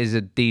 what is a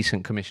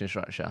decent commission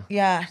structure?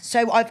 Yeah,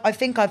 so I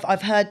think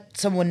I've heard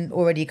someone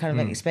already kind of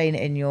like explain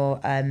it in your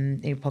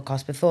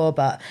podcast before,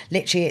 but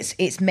literally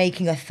it's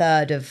making a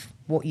third of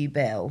what you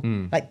bill.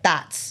 Like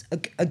that's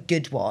a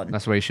good one.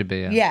 That's where you should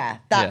be. Yeah,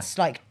 that's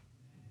like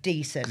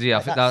decent. Yeah,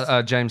 like, I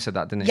think James said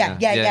that, didn't he?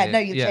 Yeah. No,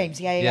 you're James.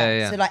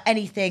 Yeah. So like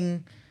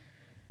anything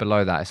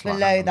below that, it's like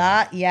below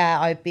that,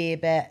 I'd be a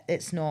bit.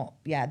 It's not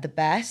the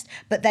best.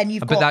 But then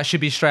you've got. But that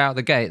should be straight out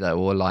the gate though,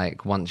 or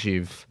like once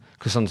you've.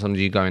 Because sometimes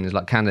you go in as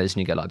like candidates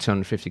and you get like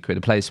 250 quid a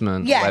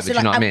placement. Yeah, or whatever, so do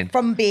you know like, what I mean?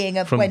 From being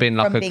a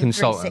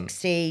consultant.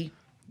 360.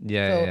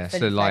 Yeah.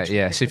 So like,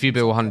 so if you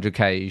bill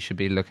 100k, you should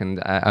be looking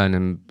at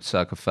earning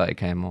circa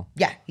 30k more.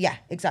 Yeah,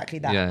 exactly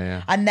that.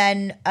 Yeah. And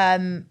then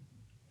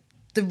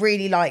the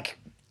really like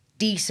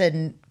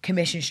decent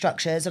commission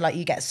structures are like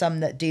you get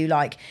some that do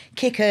like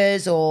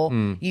kickers, or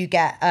you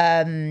get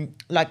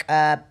like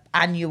a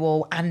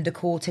annual and a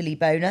quarterly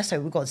bonus. So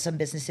we've got some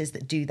businesses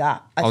that do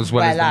that as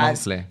well as the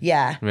monthly.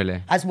 Yeah,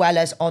 really, as well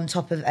as on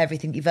top of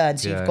everything you've earned.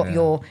 So you've got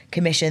your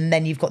commission,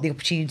 then you've got the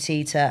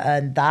opportunity to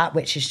earn that,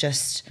 which is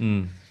just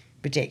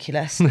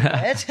ridiculous.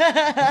 And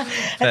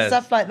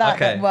stuff like that.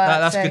 Okay, that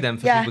works. That's good then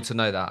for people to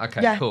know that.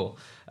 Okay, cool.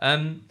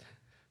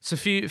 So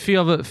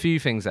few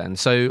things then.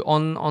 So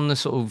on the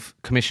sort of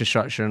commission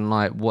structure and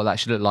like what that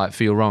should look like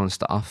for your role and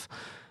stuff,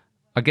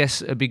 I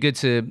guess it'd be good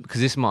to,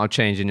 because this might have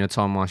changed in your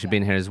time whilst you've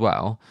been here as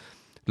well,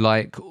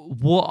 like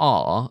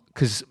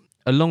because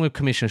along with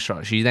commission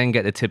structure, you then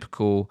get the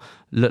typical,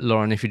 look,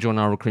 Lauren, if you join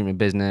our recruitment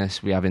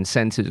business, we have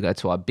incentives to go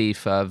to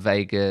Ibiza,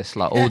 Vegas,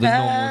 like all the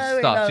normal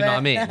stuff, do you know what I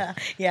mean?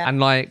 Yeah.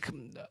 And like,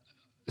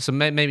 so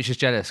maybe it's just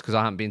jealous because I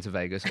haven't been to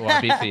Vegas or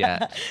Ibiza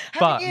yet.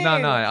 But no,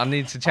 I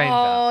need to change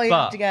that. Oh, you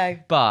have to go.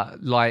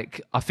 But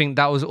like, I think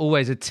that was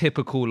always a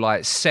typical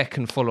like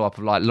second follow-up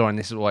of like, Lauren,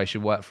 this is why you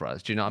should work for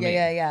us. Do you know what I mean?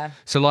 Yeah.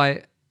 So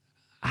like,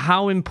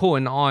 how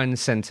important are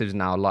incentives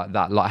now like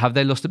that? Like, have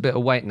they lost a bit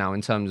of weight now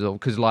in terms of,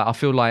 because like, I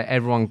feel like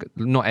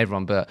not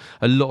everyone, but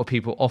a lot of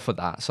people offer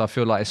that. So I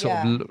feel like it's sort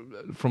of,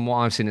 from what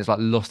I've seen, it's like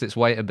lost its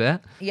weight a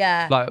bit.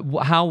 Yeah. Like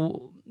what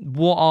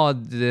are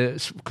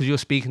the, because you're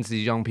speaking to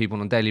these young people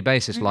on a daily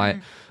basis, like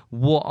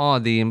what are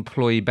the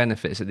employee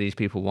benefits that these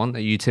people want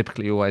that you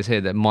typically always hear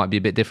that might be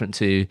a bit different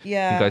to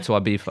go to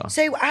Ibiza?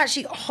 So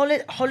actually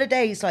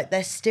holidays, like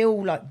they're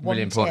still like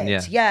wanted. Really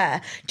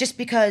important, just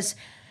because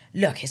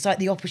look, it's like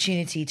the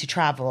opportunity to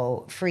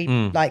travel free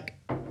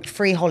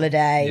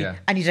holiday,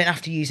 and you don't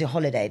have to use your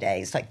holiday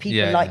days. Like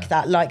people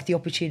that, like the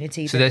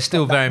opportunity. So there's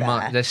still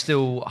there's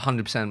still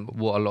 100%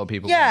 what a lot of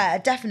people want. Yeah,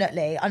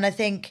 definitely. And I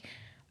think,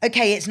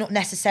 okay, it's not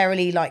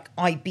necessarily like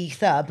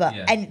Ibiza, but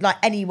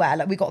anywhere.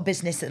 Like we got a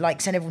business that like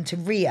sent everyone to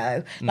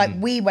Rio. Like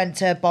we went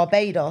to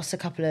Barbados a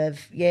couple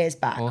of years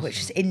back, which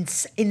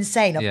is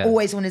insane. I've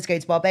always wanted to go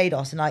to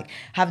Barbados and like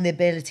having the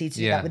ability to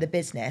do that with a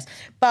business.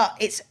 But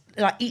it's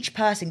like each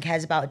person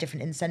cares about a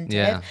different incentive.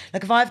 Yeah.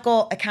 Like if I've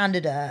got a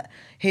candidate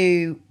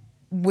who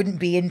wouldn't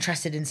be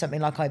interested in something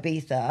like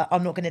Ibiza,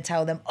 I'm not going to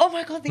tell them, oh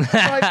my God,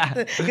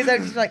 because they're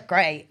just like,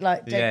 great,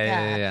 like don't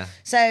care. Yeah.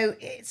 So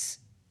it's,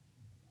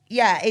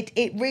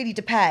 it really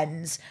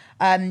depends,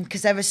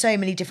 because there are so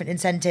many different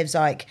incentives,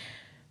 like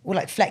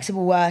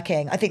flexible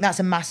working. I think that's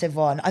a massive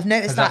one. I've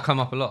noticed that come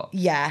up a lot.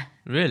 Yeah,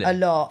 really, a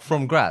lot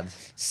from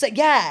grads. So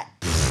yeah,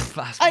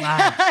 that's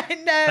mad. I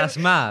know. That's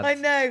mad. I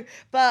know,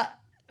 but.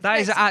 That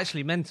is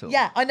actually mental.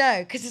 Yeah, I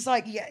know, because it's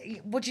like,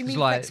 what do you mean?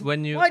 Like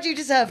when you, why do you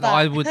deserve that?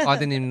 I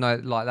didn't even know.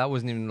 Like that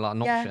wasn't even like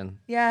an option.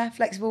 Yeah,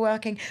 flexible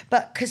working,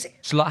 but because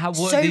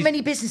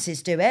many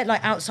businesses do it.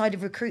 Like outside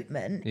of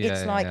recruitment,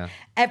 it's like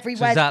everywhere.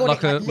 So is that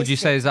like would you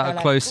say is that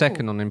a close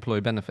second on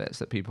employee benefits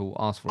that people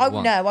ask for?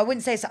 Oh no, I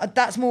wouldn't say so.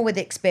 That's more with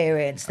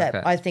experience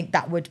that I think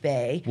that would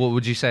be. What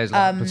would you say is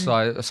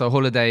like so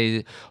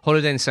holiday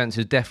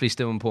incentives definitely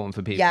still important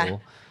for people. Yeah.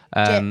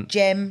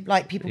 Gym,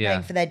 like people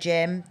paying for their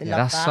gym. They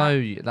love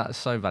that. That's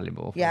so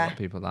valuable for a lot of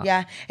people.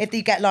 Yeah, if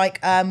you get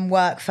like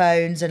work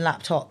phones and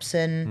laptops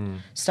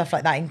and stuff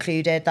like that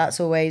included, that's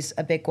always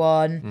a big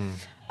one.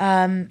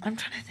 I'm trying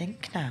to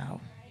think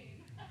now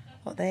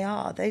what they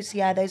are. Those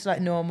like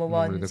normal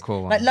ones. The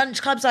cool like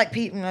lunch clubs. Like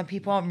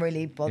people aren't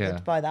really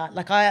bothered by that.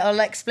 Like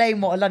I'll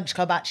explain what a lunch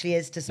club actually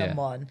is to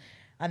someone.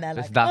 And they're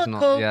like, that's not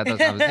cool.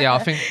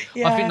 I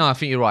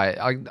think you're right.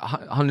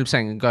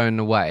 100% going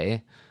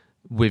away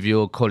with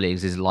your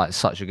colleagues is like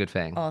such a good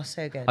thing. Oh,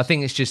 so good. I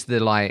think it's just the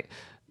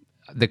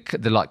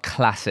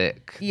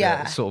classic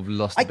that sort of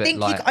lost a bit.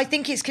 I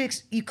think it's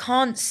because you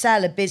can't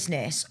sell a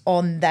business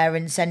on their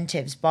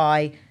incentives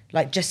by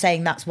like just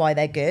saying that's why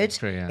they're good.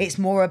 True, yeah. It's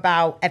more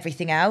about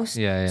everything else.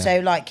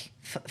 So like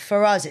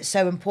for us, it's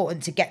so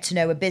important to get to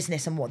know a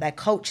business and what their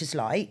culture's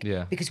like,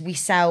 because we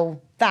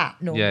sell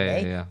that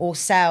normally or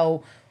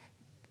sell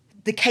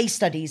the case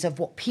studies of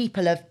what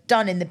people have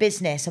done in the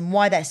business and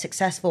why they're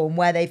successful and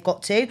where they've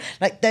got to.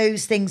 Like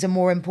those things are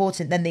more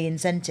important than the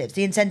incentives.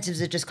 The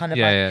incentives are just kind of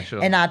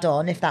sure. an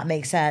add-on, if that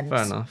makes sense.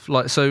 Fair enough.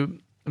 Like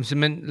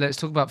let's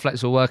talk about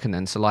flexible working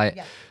then. So like,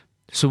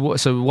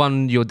 so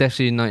one, you're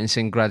definitely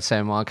noticing grads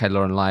saying, well, okay,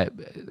 Lauren, like,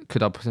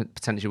 could I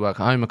potentially work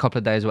at home a couple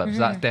of days or whatever?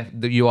 So that's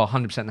you are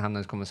 100% having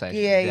those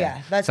conversations.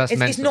 Yeah.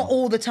 It's not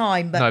all the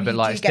time, but no, but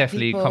like it's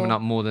definitely people... coming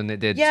up more than it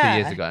did 2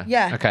 years ago.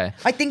 Yeah. Okay.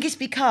 I think it's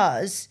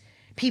because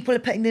people are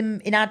putting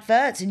them in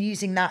adverts and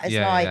using that as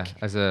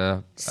as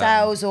a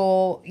sales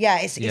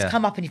it's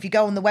come up, and if you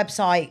go on the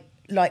website,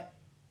 like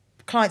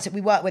clients that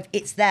we work with,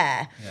 it's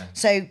there.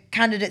 So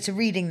candidates are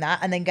reading that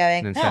and then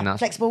going,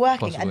 flexible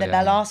working, possible, and then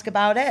they'll ask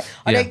about it.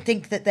 I don't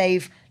think that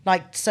they've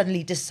like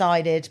suddenly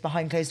decided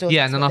behind closed doors.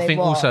 Yeah, and then I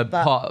think part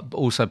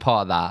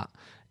of that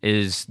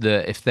is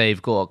that if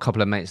they've got a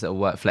couple of mates that will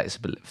work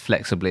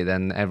flexibly,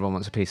 then everyone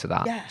wants a piece of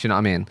that. Yeah. Do you know what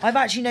I mean? I've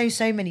actually known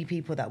so many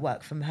people that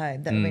work from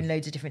home that are in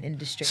loads of different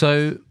industries.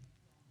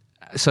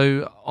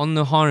 So on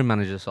the hiring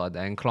manager side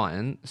then,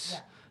 clients,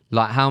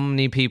 like how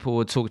many people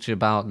would talk to you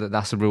about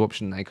that's a real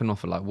option they can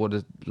offer? Like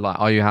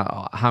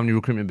how many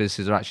recruitment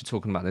businesses are actually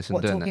talking about this and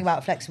doing talking this?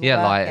 about flexible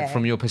working? like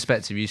from your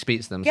perspective, you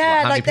speak to them. Yeah, so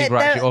like, how many people are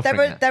actually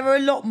offering it? There are a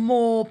lot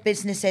more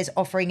businesses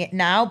offering it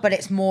now, but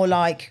it's more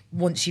like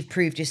once you've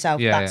proved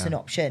yourself, that's an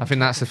option. I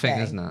think that's the thing,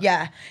 isn't it?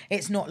 Yeah,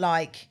 it's not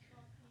like,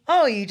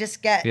 oh, you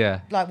just get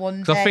like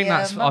one day.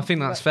 I think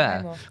that's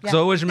fair. Because I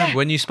always remember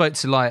when you spoke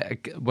to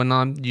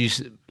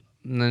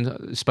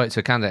spoke to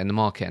a candidate in the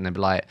market and they'd be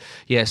like,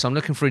 so I'm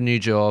looking for a new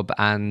job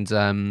and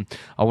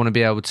I want to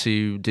be able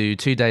to do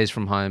 2 days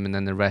from home and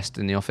then the rest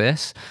in the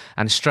office,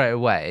 and straight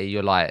away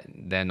you're like,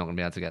 they're not going to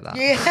be able to get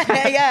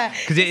that.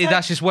 Because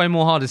that's just way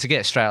more harder to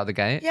get straight out the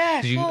gate.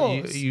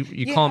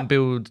 You can't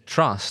build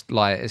trust.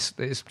 Like it's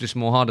just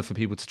more harder for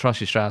people to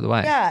trust you straight out the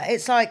way.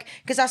 It's like,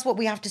 because that's what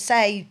we have to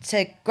say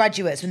to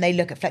graduates when they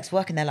look at flexible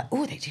work and they're like,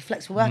 oh, they do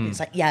flexible work.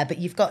 It's like, but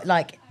you've got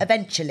like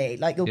eventually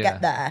like you'll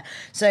get there.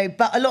 So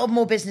but a lot of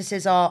more businesses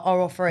are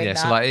offering that.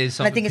 So like,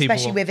 and I think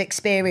especially with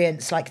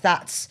experience, like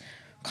that's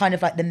kind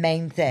of like the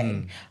main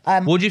thing.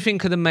 What do you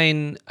think are the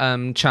main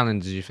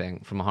challenges, you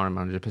think, from a hiring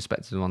manager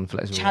perspective on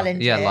flexible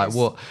challenges? Yeah, like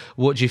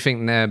what do you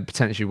think they're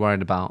potentially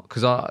worried about?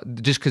 Because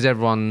just because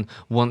everyone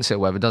wants it,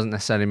 whatever, doesn't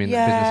necessarily mean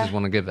that businesses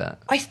want to give it.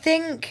 I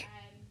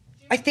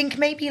think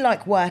maybe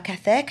like work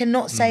ethic, and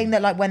not saying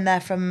that like when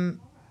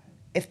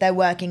if they're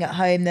working at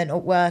home, they're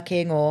not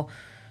working, or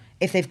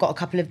if they've got a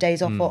couple of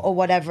days off or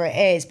whatever it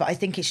is. But I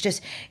think it's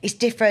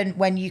different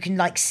when you can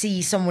like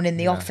see someone in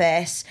the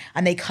office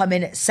and they come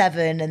in at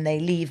 7 and they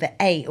leave at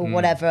 8 or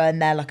whatever,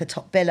 and they're like a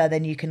top biller,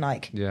 then you can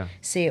like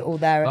see it all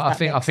there. I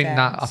think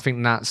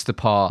that's the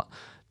part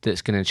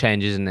that's going to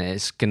change, isn't it?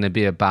 It's going to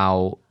be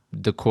about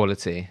the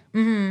quality.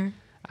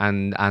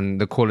 And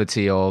the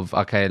quality of,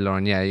 okay,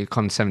 Lauren, you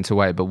come 7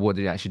 to 8, but what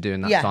did you actually do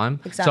in that time?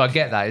 Exactly. So I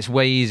get that. It's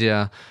way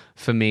easier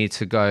for me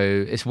to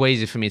go,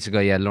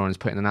 Lauren's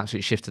putting an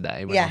absolute shift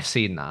today when I've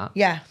seen that.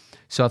 Yeah.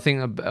 So I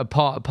think a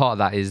part of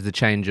that is the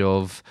change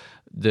of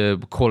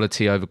the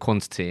quality over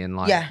quantity and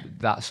like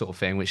that sort of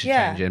thing, which is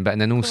changing. But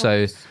and then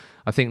also,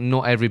 I think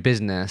not every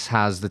business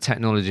has the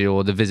technology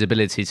or the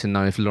visibility to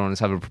know if Lauren's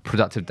have a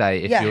productive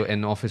day if you're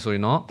in the office or you're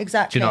not.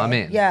 Exactly. Do you know what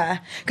I mean? Yeah.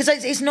 Because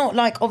it's not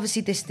like,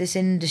 obviously this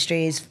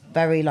industry is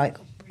very like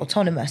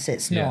autonomous.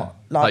 It's not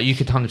like you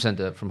could 100%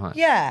 do it from home.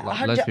 Yeah,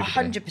 like,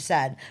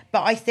 100%.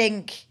 But I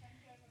think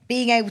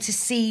being able to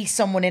see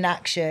someone in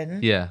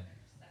action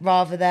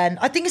rather than,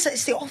 I think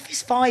it's the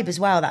office vibe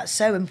as well. That's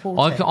so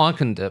important. I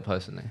couldn't do it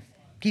personally.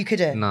 You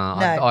couldn't? No.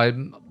 I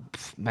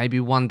maybe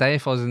one day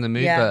if I was in the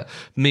mood, but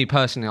me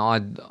personally,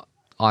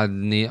 I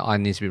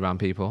need to be around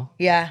people.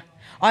 Yeah,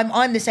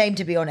 I'm the same,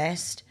 to be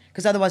honest,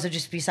 because otherwise I'd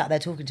just be sat there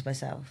talking to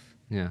myself.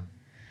 Yeah.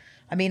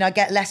 I mean, I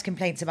get less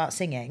complaints about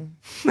singing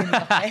in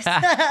the office.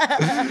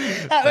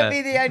 That would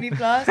be the only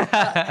plus. But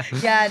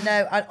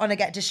I want to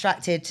get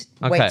distracted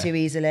way too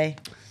easily.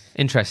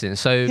 Interesting.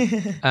 So,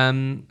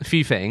 a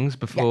few things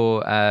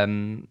before,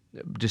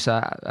 just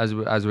as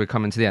we're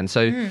coming to the end.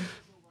 So,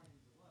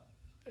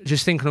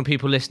 just thinking of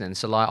people listening.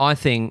 So, like, I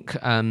think,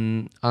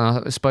 and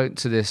I spoke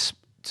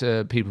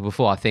to people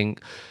before. I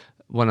think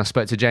when I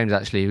spoke to James,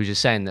 actually, he was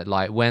just saying that,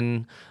 like,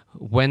 when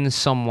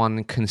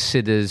someone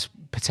considers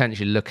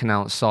potentially looking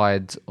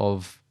outside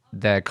of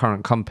their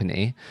current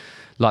company,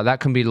 like that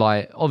can be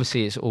like,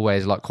 obviously it's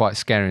always like quite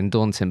scary and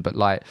daunting, but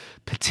like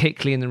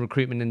particularly in the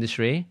recruitment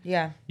industry,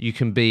 you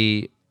can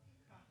be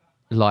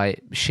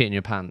like shitting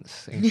your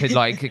pants in case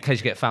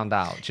you get found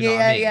out. Do you know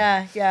what I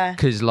mean? Yeah.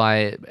 Because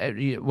like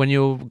when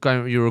you're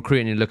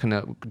recruiting, you're looking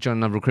at joining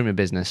another recruitment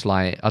business,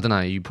 like I don't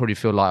know, you probably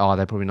feel like, oh,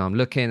 they probably know I'm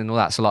looking and all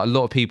that. So like a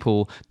lot of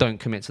people don't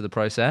commit to the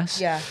process.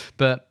 Yeah.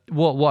 But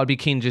what I'd be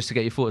keen just to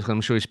get your thoughts, because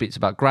I'm sure you speak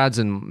about grads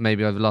and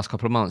maybe over the last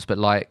couple of months, but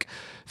like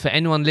for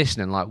anyone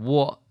listening, like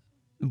what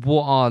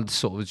are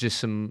sort of just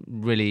some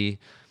really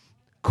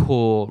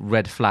core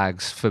red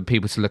flags for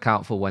people to look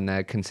out for when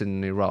they're considering a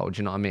new role? Do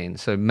you know what I mean?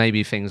 So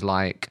maybe things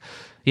like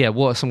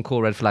what are some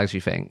core red flags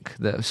you think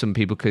that some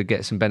people could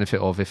get some benefit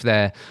of if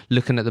they're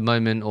looking at the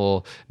moment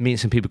or meeting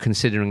some people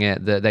considering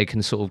it, that they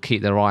can sort of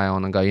keep their eye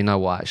on and go, you know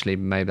what, actually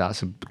maybe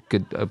that's a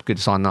good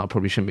sign that I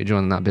probably shouldn't be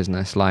joining that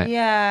business. Like,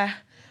 yeah,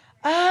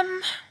 that's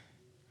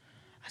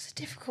a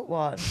difficult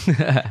one.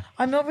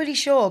 I'm not really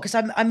sure because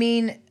I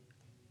mean,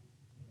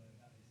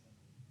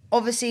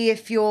 obviously,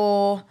 if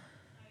you're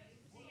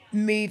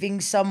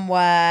moving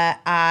somewhere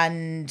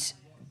and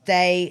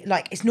they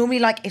like, it's normally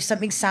like if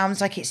something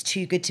sounds like it's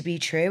too good to be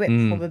true,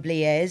 it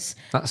probably is.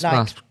 That's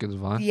good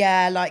advice.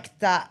 Yeah, like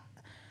that.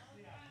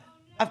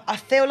 I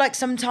feel like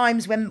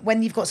sometimes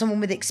when you've got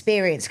someone with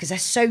experience, because they're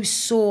so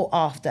sought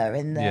after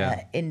in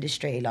the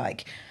industry,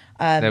 like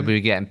they'll be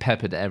getting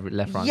peppered at every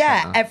left, right,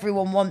 center.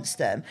 Everyone wants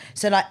them.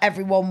 So like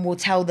everyone will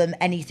tell them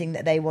anything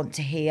that they want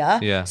to hear.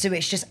 Yeah. So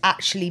it's just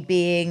actually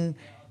being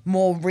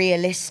more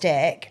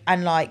realistic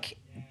and like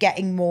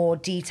getting more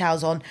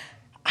details on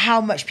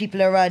how much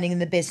people are earning in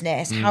the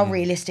business, how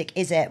realistic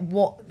is it,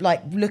 what, like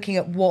looking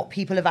at what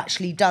people have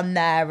actually done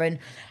there and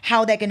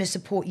how they're going to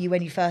support you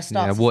when you first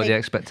start. Yeah, what are the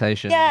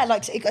expectations? Yeah,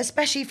 like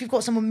especially if you've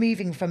got someone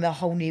moving from a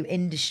whole new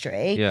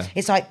industry,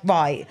 it's like,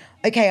 right,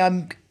 okay,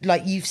 I'm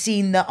like, you've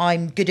seen that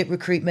I'm good at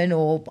recruitment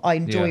or I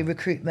enjoy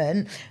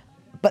recruitment,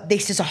 but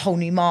this is a whole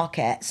new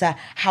market. So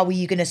how are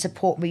you going to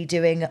support me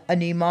doing a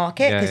new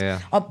market?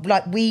 Because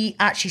like we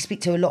actually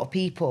speak to a lot of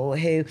people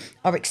who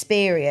are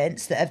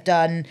experienced that have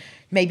done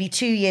maybe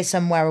 2 years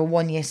somewhere or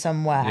 1 year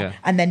somewhere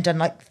and then done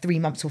like 3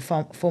 months or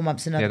 4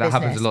 months in another business.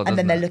 Happens a lot, and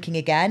then they're looking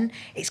again.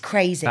 It's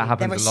crazy. That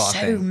happens there are a lot,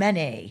 so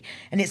many.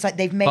 And it's like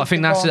they've made I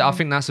think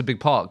that's a big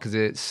part because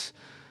it's,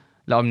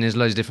 I mean, there's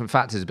loads of different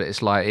factors, but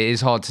it's like, it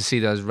is hard to see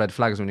those red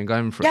flags when you're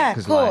going for it. Yeah,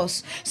 of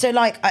course. Like, so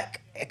like,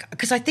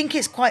 because I think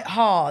it's quite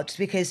hard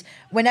because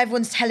when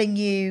everyone's telling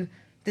you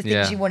the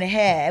things you want to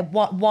hear,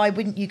 why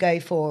wouldn't you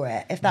go for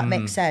it, if that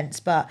makes sense?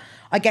 But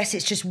I guess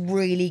it's just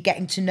really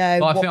getting to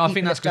know I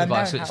think that's good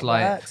advice. It's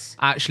like,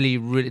 actually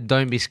really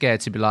don't be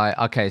scared to be like,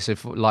 okay, so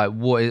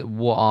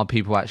what are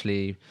people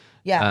actually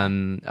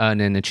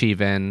earning,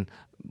 achieving?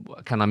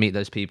 Can I meet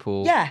those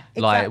people? Yeah,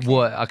 exactly. Like,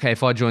 what? Okay,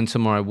 if I join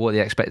tomorrow, what are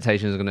the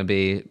expectations are going to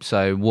be?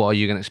 So, what are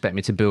you going to expect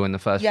me to build in the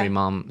first 3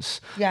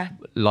 months? Yeah.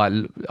 Like,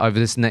 over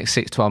this next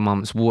 6-12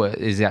 months, what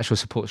is the actual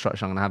support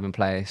structure I'm going to have in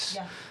place?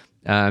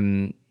 Yeah.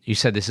 You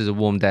said this is a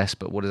warm desk,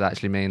 but what does that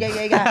actually mean?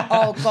 Yeah.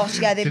 Oh gosh,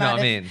 yeah. Do you know what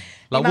I mean?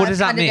 Like, what does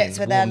that mean?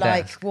 Where they're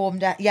like warm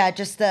desk. Yeah,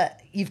 just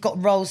that you've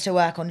got roles to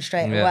work on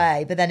straight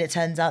away, but then it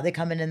turns out they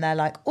come in and they're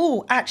like,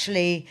 oh,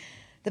 actually,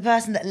 the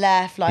person that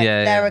left, like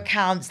their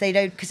accounts, they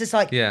don't, because it's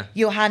like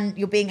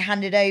you're being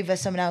handed over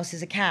someone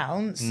else's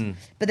accounts,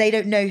 but they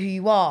don't know who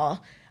you are.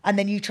 And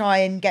then you try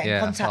and get in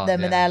contact with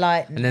them and they're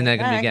like, and then they're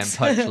going to be getting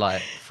poached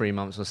like 3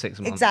 months or 6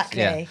 months.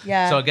 Exactly.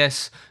 Yeah.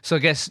 So I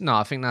guess, no,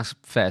 I think that's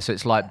fair. So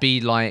it's like,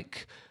 be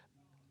like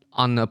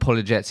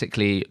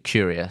unapologetically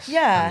curious.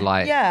 Yeah. And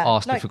like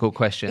ask like, difficult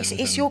questions.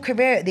 It's your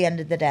career at the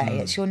end of the day.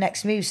 It's your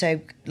next move.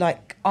 So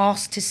like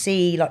ask to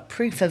see like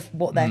proof of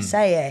what they're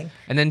saying.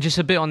 And then just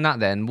a bit on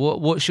that then,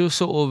 what's your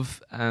sort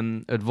of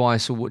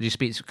advice, or what do you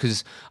speak to?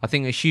 Because I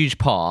think a huge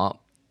part,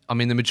 I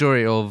mean, the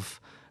majority of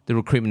the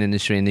recruitment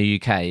industry in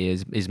the UK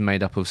is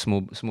made up of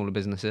smaller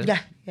businesses. Yeah.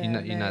 You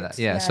know that.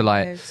 Yeah. So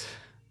like,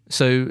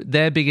 so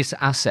their biggest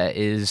asset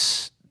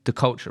is the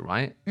culture,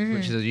 right?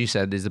 Which is, as you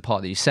said, is the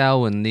part that you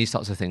sell and these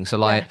types of things. So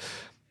like,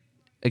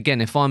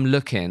 again, if I'm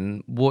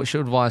looking, what's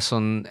your advice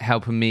on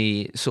helping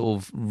me sort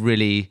of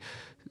really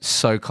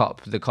soak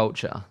up the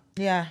culture?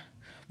 Yeah.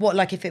 What,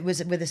 like if it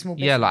was with a small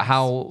business? Yeah, like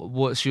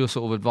what's your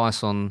sort of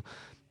advice on,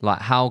 like,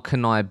 how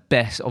can I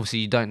best, obviously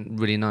you don't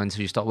really know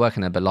until you start working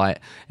there, but like,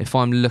 if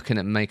I'm looking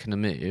at making a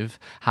move,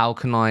 how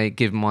can I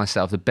give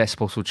myself the best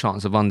possible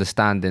chance of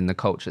understanding the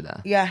culture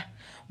there? Yeah.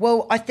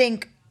 Well, I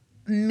think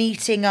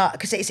meeting up,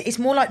 because it's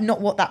more like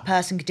not what that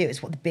person could do,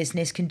 it's what the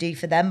business can do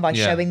for them by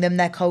showing them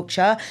their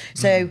culture.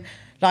 So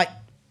like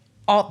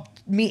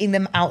meeting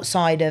them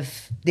outside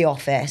of the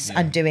office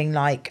and doing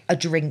like a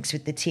drinks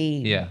with the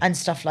team and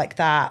stuff like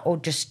that, or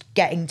just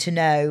getting to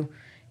know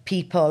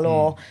people,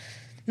 or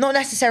not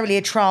necessarily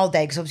a trial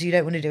day, because obviously you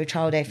don't want to do a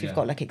trial day if you've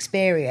got like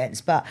experience,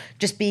 but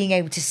just being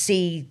able to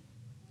see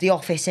the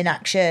office in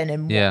action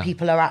and what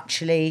people are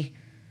actually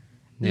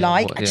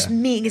and just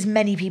meeting as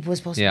many people as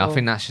possible. Yeah, I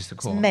think that's just the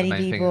core. As many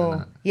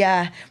people.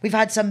 Yeah. We've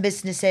had some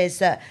businesses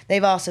that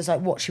they've asked us,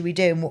 like, what should we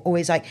do? And we're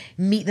always like,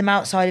 meet them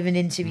outside of an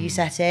interview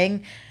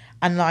setting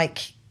and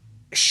like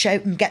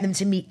get them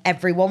to meet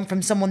everyone,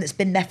 from someone that's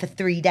been there for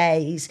 3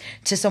 days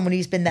to someone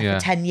who's been there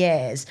for 10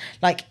 years.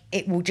 Like,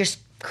 it will just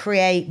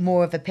create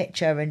more of a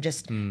picture and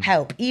just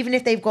help. Even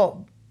if they've got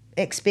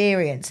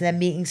experience and they're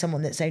meeting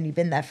someone that's only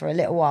been there for a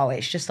little while,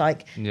 it's just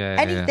like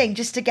anything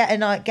just to get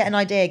an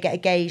idea, get a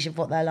gauge of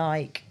what they're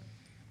like.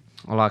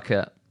 I like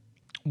it.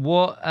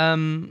 What I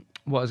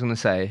was going to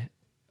say,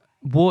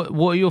 what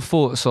are your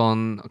thoughts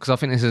on, because I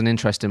think this is an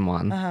interesting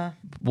one,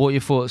 what are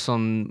your thoughts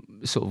on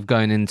sort of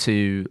going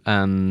into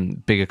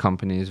bigger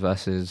companies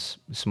versus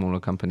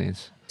smaller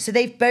companies? So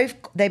they both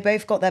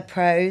got their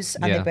pros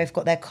and they both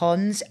got their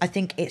cons. I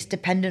think it's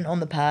dependent on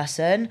the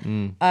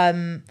person.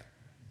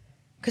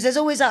 because there's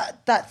always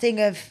that thing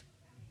of,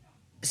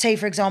 say,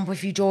 for example,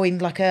 if you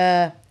joined like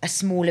a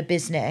smaller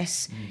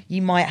business,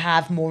 you might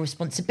have more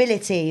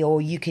responsibility, or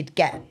you could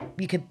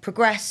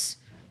progress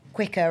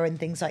quicker and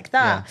things like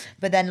that. Yeah.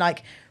 But then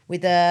like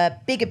with a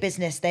bigger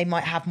business, they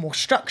might have more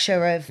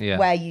structure of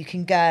where you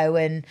can go,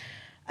 and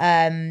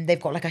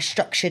they've got like a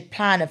structured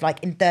plan of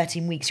like in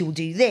 13 weeks you'll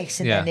do this,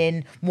 and then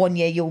in 1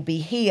 year you'll be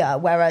here.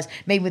 Whereas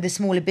maybe with a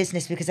smaller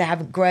business, because they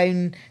haven't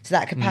grown to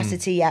that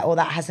capacity yet, or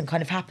that hasn't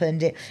kind of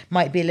happened, it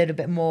might be a little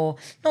bit more,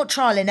 not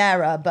trial and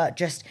error, but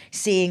just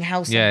seeing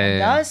how someone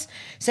does.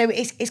 So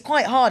it's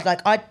quite hard.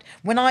 Like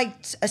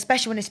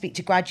especially when I speak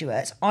to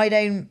graduates,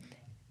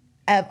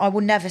 I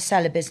will never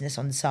sell a business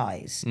on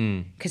size,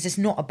 because it's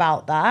not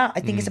about that. I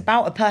think it's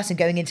about a person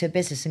going into a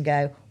business and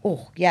go,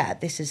 oh yeah,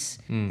 this is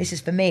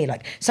for me.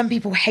 Like some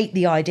people hate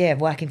the idea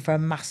of working for a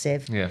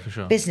massive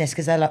business,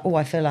 because they're like, oh,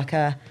 I feel like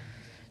a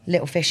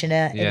little fish in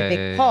a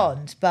big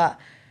pond. But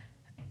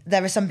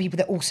there are some people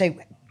that also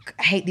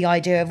hate the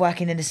idea of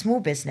working in a small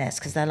business,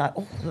 because they're like,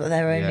 oh,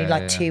 there are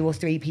only 2 or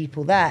 3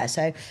 people there.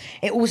 So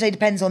it also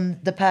depends on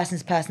the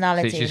person's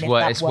personality. So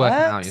it's working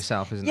out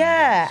yourself, isn't it?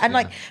 Yeah,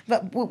 and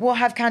but we'll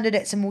have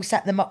candidates and we'll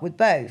set them up with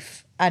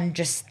both and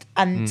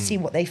see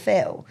what they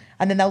feel,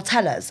 and then they'll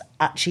tell us,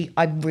 actually,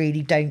 I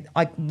really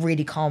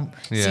can't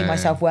see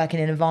myself working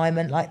in an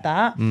environment like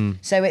that.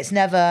 So it's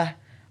never.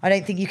 I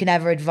don't think you can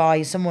ever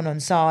advise someone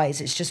on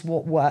size. It's just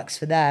what works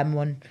for them.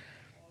 Okay.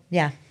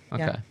 Yeah.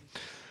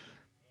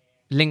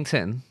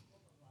 LinkedIn.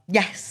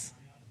 Yes.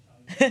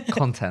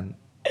 Content.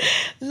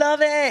 Love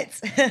it.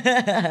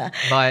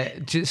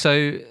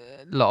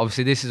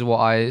 Obviously this is what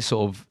I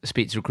sort of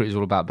speak to recruiters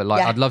all about, but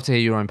I'd love to hear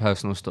your own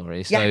personal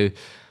story. So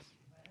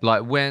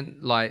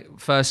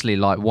firstly,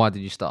 why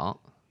did you start?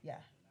 Yeah.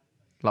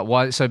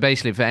 Why? So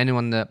basically, for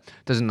anyone that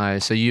doesn't know,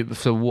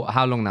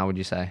 how long now would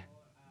you say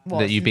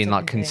that you've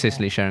been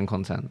consistently sharing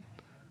content?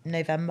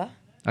 November.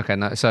 Okay,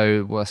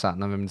 so what's that?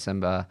 November,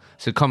 December.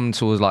 So coming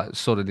towards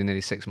solidly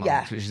nearly 6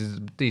 months, which is a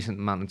decent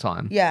amount of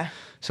time. Yeah.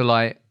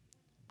 So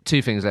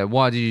 2 things there.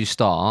 Why did you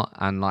start,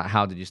 and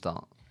how did you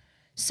start?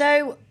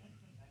 So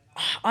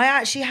I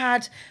actually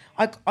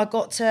I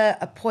got to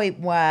a point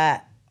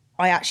where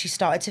I actually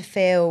started to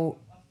feel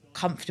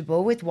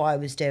comfortable with what I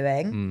was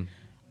doing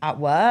at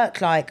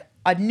work. I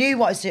knew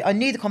what I was doing. I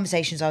knew the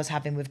conversations I was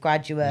having with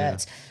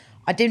graduates. Yeah.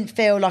 I didn't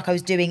feel like I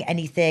was doing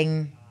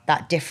anything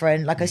that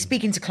different. I was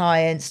speaking to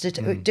clients,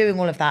 doing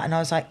all of that, and I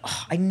was like,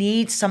 oh, I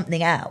need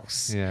something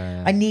else.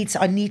 Yeah. I need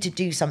to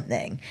do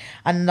something.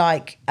 And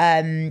like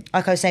I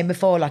was saying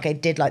before, I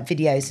did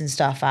videos and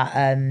stuff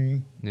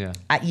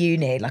at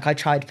uni. I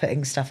tried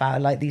putting stuff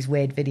out, these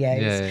weird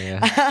videos.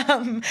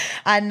 Yeah.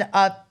 And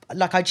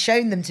I'd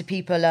shown them to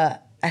people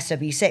at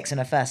SW6 when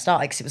I first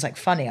started, because it was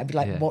funny. I'd be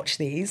watch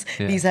these.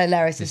 Yeah. These are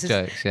hilarious.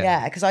 Jokes,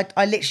 because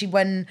I literally,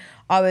 when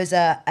I was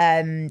at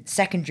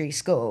secondary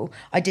school,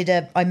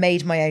 I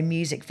made my own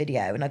music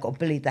video, and I got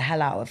bullied the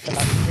hell out of for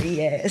 3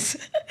 years.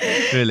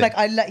 Really?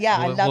 I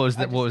loved.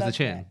 What was the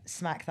tune?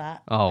 Smack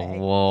That. Oh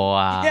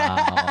wow!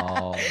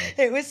 Yeah.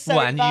 It was so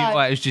fun. And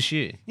it was just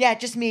you? Yeah,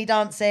 just me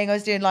dancing. I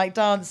was doing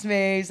dance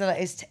moves, and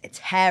it's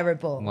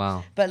terrible.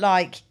 Wow. But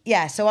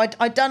so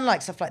I'd done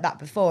stuff like that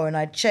before, and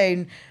I'd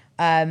shown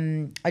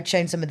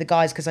some of the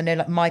guys, because I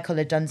know Michael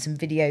had done some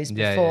videos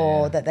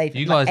before that they've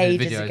you guys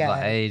ages did videos ago.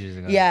 Ages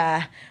ago.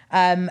 Yeah,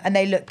 and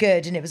they looked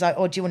good, and it was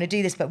oh, do you want to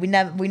do this? But we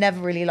never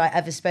really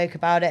ever spoke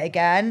about it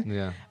again.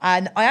 Yeah.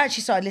 And I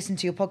actually started listening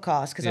to your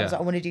podcast, because I was I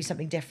want to do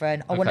something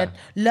different. I want to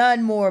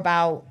learn more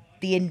about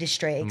the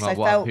industry, because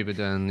what other people are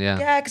doing.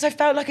 Yeah, because I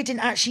felt like I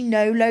didn't actually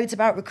know loads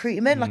about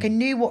recruitment. I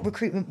knew what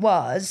recruitment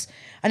was,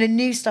 and I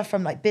knew stuff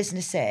from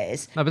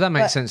businesses. No, but that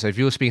makes sense. So if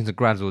you're speaking to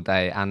grads all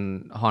day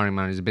and hiring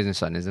managers and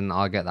business owners, then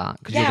I get that,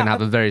 because you're going to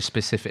have a very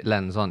specific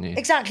lens, aren't you?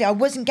 Exactly. I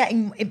wasn't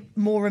getting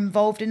more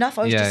involved enough.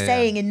 I was just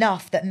saying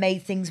enough that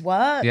made things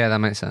work. Yeah, that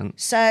makes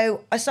sense.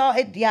 So I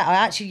started.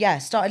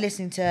 Started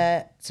listening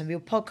to some of your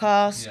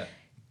podcasts. Yeah.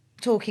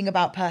 Talking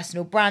about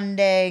personal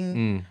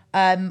branding.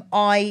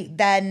 I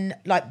then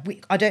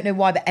I don't know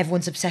why, but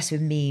everyone's obsessed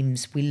with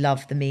memes. We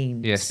love the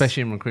memes. Yeah,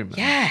 especially in recruitment.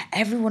 Yeah,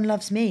 everyone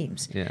loves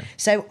memes. Yeah.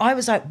 So I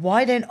was like,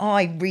 why don't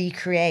I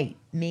recreate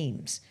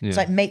memes? Yeah.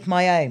 It's make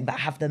my own, but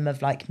have them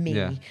of me.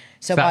 Yeah.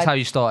 So that's how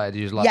you started.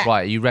 You was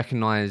right, you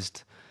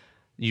recognised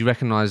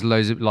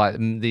loads of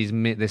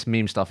this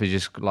meme stuff is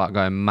just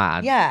going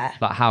mad. Yeah.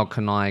 How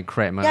can I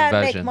create my own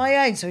version? Make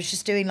my own. So I was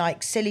just doing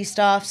silly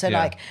stuff. So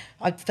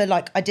I feel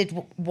like I did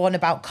one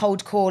about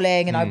cold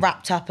calling, and I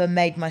wrapped up and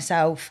made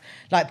myself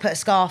put a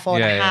scarf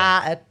on, a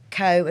hat, a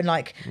coat, and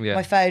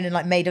my phone,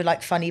 and made a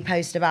funny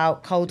post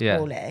about cold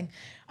calling.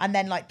 And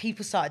then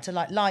people started to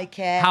like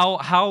it.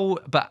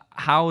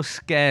 How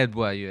scared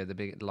were you at the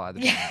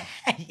beginning?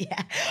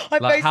 Yeah.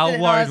 How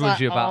worried was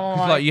you about?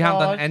 Because you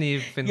haven't done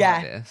anything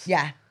like this.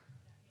 Yeah.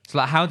 So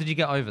how did you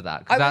get over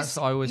that? Because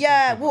I always.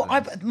 Yeah. Well,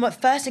 my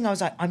first thing I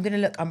was I'm going to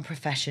look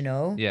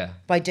unprofessional. Yeah.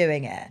 By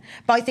doing it,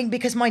 but I think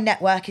because my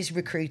network is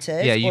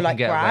recruiters you or can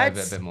get grads, away with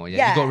it a bit more.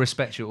 Yeah. You've got to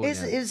respect your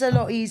audience. It's a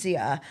lot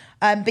easier.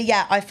 But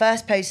I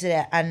first posted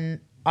it, and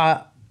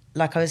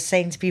like I was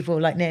saying to people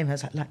like near me, I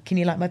was like, can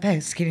you like my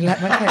post? Can you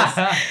like my post?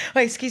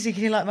 Wait, excuse me,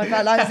 can you like my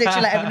post? Like, I was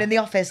literally like everyone in the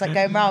office, like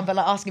going around, but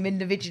like asking them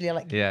individually,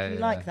 like, can you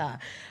like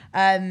that?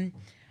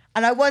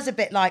 And I was a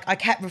bit like, I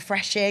kept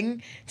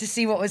refreshing to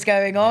see what was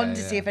going on,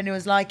 to see if anyone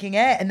was liking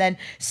it. And then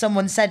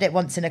someone said it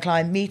once in a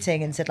client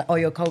meeting and said like, oh,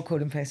 your cold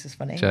calling post was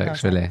funny.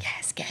 Jokes, really? Like,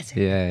 yes, get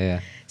it.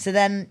 Yeah. So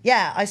then,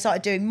 I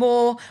started doing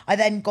more. I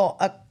then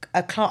got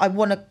a client. I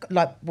won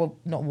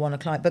not won a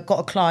client, but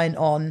got a client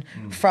on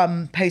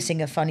from posting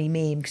a funny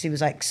meme because he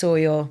was like, saw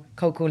your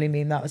cold calling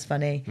meme, that was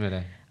funny.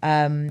 Really?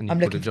 I'm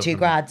looking for 2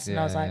 grads, and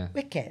I was like,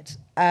 wicked.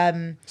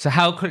 So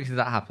how quickly did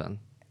that happen?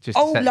 Just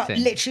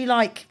literally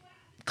like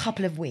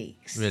couple of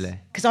weeks. Really?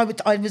 Because I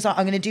was like,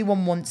 I'm going to do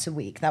one once a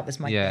week. That was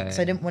my thing.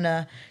 So I didn't want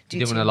to do.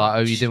 You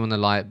didn't want to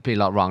like be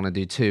like, right, I'm going to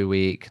do 2 a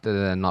week,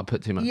 then like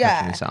put too much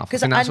pressure on yourself. I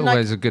think that's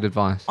always a good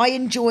advice. I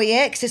enjoy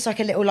it because it's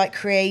like a little like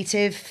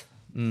creative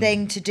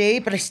thing to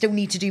do, but I still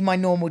need to do my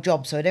normal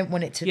job, so I don't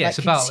want it to. It's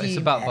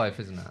about both,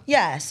 isn't it?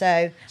 Yeah.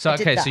 So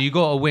okay, so you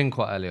got a win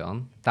quite early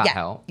on. That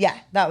helped. Yeah,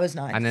 that was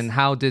nice. And then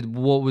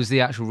what was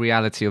the actual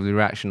reality of the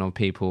reaction of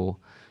people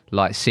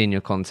like seeing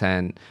your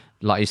content?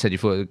 Like you said, you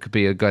thought it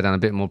could go down a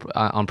bit more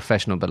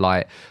unprofessional, but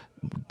like,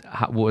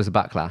 what was the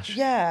backlash?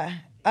 Yeah.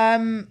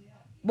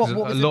 What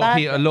was the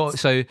backlash?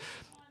 So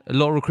a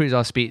lot of recruiters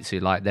I speak to,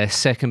 like their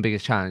second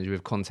biggest challenge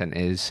with content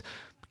is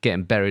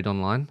getting buried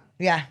online.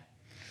 Yeah.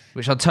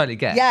 Which I totally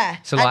get. Yeah.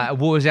 So like,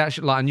 what was the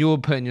actual, like, and you're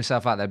putting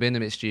yourself out there, being a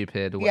bit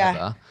stupid or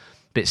whatever,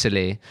 bit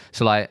silly.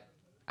 So like,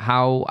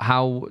 how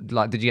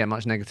like, did you get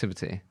much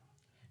negativity?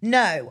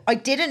 No, I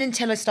didn't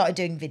until I started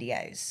doing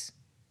videos.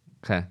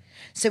 Okay.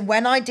 So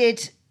when I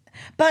did...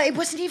 But it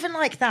wasn't even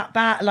like that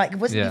bad. Like, it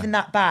wasn't even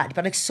that bad,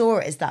 but I saw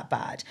it as that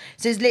bad.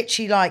 So it's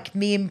literally like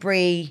me and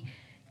Brie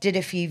did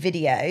a few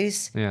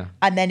videos. Yeah.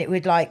 And then it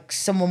would like,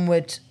 someone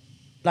would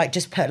like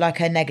just put like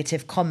a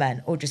negative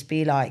comment or just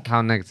be like...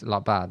 How negative?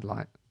 Like bad?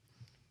 Like...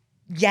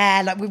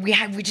 Yeah, like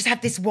we just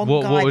had this one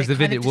guy what was that the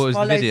video? What was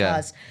the video?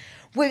 Us.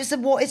 Well, it was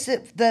what is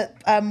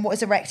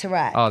the Rec to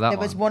Rec? Oh, that there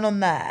was one on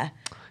there.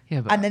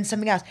 Yeah, and then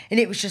something else. And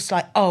it was just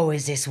like, oh,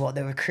 is this what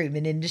the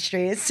recruitment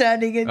industry is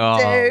turning into?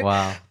 Oh,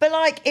 wow. But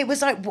like, it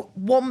was like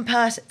one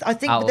person. I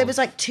think there was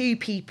like 2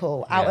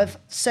 people out of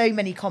so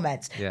many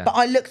comments. Yeah. But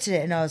I looked at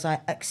it and I was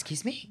like,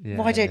 excuse me,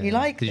 why don't you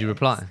like this? Did you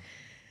reply?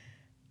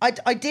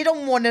 I did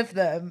on one of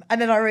them and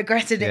then I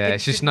regretted it. Yeah,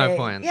 it's just no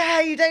point. Yeah,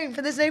 you don't,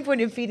 but there's no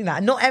point in feeding that.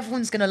 And not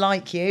everyone's going to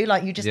like you.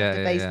 Like, you just have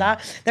to face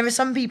that. There are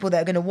some people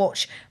that are going to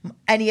watch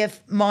any of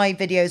my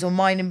videos or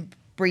mine and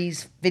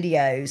Bree's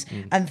videos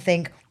and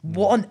think,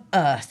 what on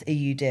earth are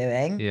you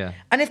doing? Yeah.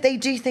 And if they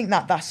do think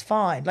that, that's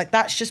fine. Like,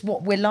 that's just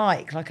what we're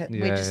like. Like,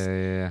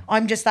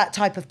 I'm just that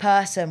type of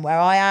person where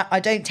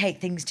I don't take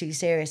things too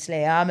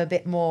seriously. I'm a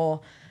bit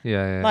more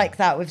like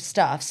that with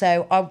stuff.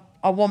 So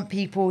I want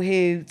people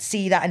who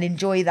see that and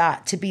enjoy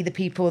that to be the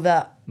people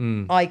that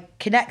I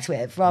connect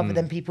with, rather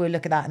than people who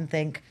look at that and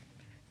think,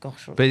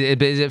 gosh. But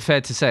is it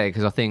fair to say,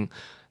 because I think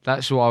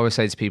that's what I always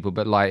say to people,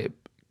 but like,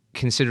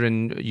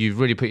 considering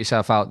you've really put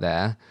yourself out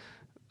there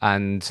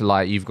and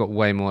like you've got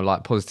way more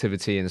like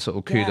positivity and sort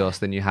of kudos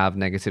than you have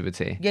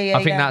negativity.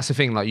 I think that's the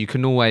thing, like you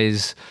can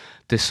always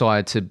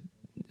decide to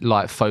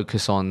like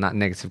focus on that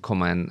negative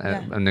comment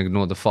and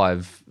ignore the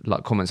 5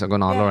 like comments that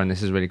gone, Lauren,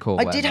 this is really cool.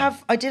 I did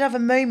have a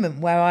moment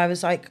where I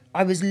was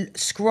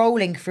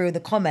scrolling through the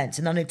comments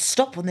and then I'd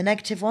stop on the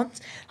negative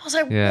ones. I was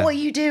like, what are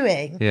you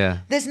doing? Yeah.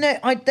 There's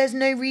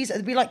no reason.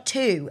 There'd be like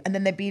 2 and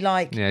then there'd be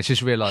like it's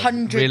just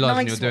realizing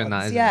nice you're doing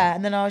that, isn't it?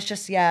 And then I was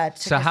just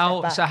So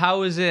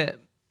how has it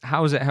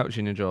helped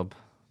you in your job?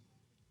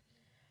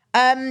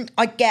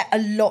 I get a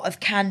lot of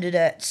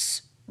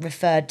candidates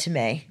referred to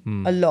me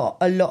a lot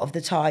of the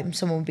time.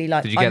 Someone would be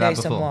like, I know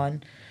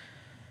someone.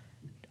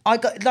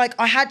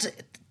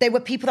 There were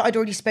people that I'd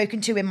already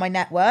spoken to in my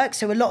network,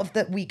 so a lot of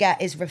that we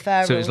get is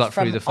referrals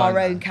from our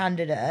own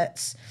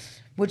candidates.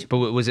 But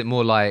was it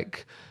more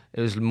like, it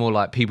was more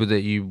like people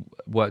that you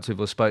worked with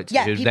or spoke to,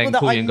 who then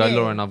call you and go,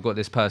 Lauren, I've got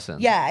this person?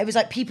 Yeah, it was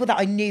like people that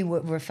I knew were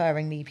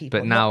referring me people.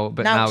 But now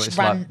it's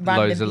like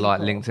loads of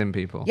like LinkedIn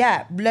people.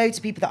 Yeah, loads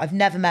of people that I've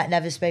never met,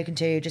 never spoken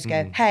to, just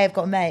go, hey, I've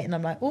got a mate, and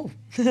I'm like, oh.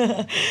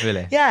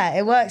 Really? Yeah,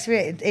 it works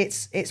really.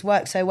 It's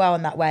worked so well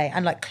in that way,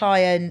 and like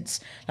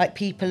clients, like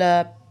people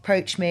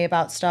approach me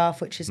about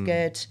stuff, which is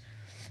good.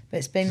 But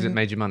it's been... Has it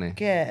made you money?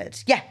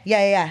 Good. Yeah,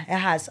 it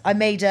has. I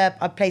made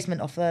a placement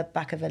off the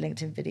back of a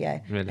LinkedIn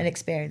video. Really? An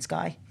experienced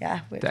guy.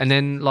 Yeah. And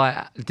then,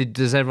 like,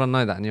 does everyone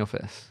know that in the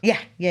office? Yeah.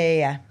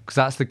 Because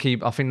that's the key.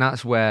 I think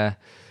that's where...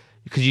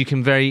 Because you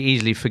can very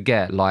easily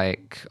forget,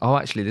 like, oh,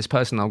 actually, this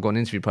person I've got an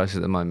interview process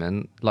at the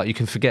moment, like, you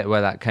can forget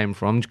where that came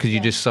from because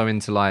you're just so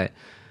into, like,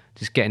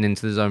 just getting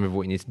into the zone of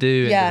what you need to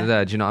do.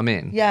 And do you know what I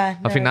mean? Yeah.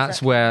 I think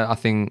that's where I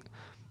think...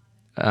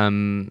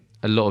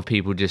 a lot of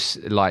people just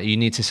like, you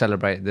need to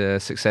celebrate the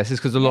successes,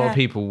 because a lot of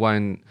people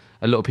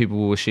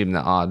will assume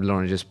that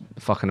Lauren's just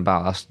fucking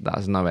about.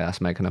 That's no way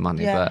that's making her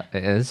money, but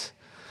it is.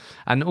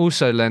 And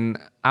also then,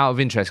 out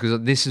of interest,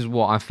 because this is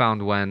what I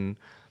found when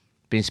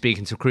been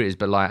speaking to recruiters,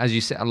 but like as you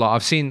said,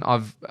 like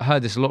I've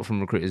heard this a lot from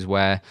recruiters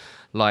where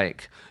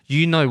like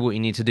you know what you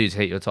need to do to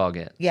hit your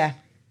target. Yeah.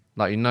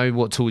 Like you know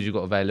what tools you've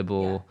got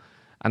available.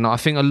 And I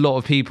think a lot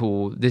of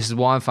people, this is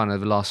what I've found over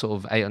the last sort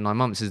of 8 or 9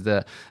 months, is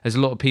that there's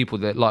a lot of people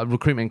that like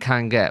recruitment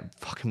can get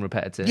fucking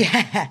repetitive.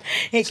 Yeah.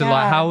 So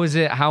like, how is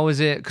it?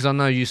 Because I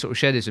know you sort of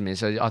shared this with me,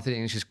 so I think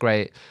it's just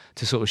great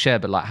to sort of share.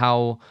 But like,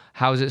 how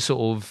has it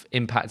sort of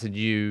impacted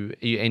you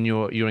in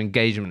your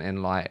engagement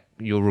in like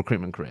your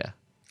recruitment career?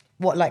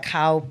 What, like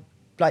how,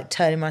 like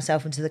turning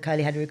myself into the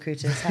curly headed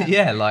recruiter's head?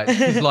 Yeah,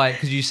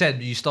 because you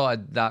said you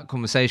started that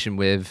conversation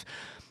with.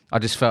 I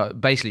just felt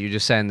basically you're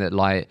just saying that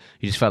like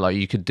you just felt like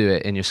you could do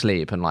it in your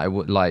sleep and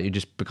like you're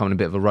just becoming a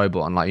bit of a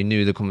robot and like you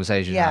knew the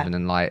conversation you're having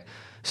and like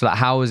so like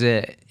how has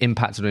it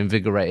impacted or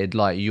invigorated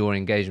like your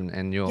engagement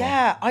and your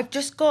I've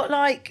just got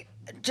like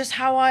just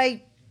how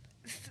I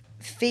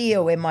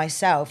feel in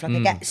myself, like I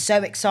get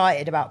so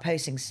excited about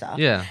posting stuff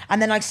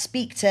and then I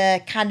speak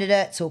to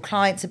candidates or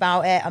clients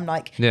about it. I'm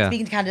like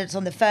speaking to candidates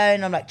on the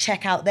phone, I'm like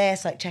check out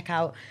this, like check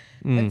out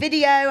a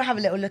video, have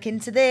a little look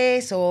into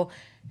this, or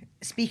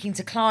speaking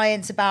to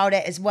clients about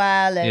it as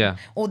well, and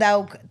or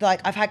they'll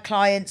like I've had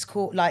clients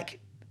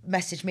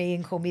message me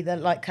and call me the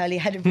like curly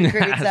headed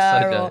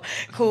recruiter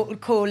or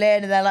call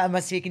in and they're like, am I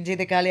speaking to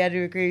the curly headed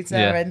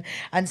recruiter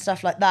and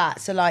stuff like that.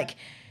 So like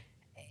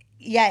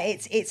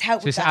it's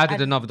helped. So it's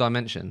added another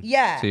dimension.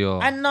 To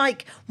your... and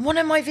like one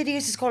of my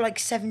videos has got like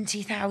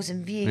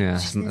 70,000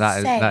 views.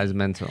 That is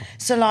mental.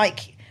 So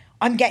like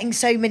I'm getting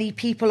so many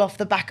people off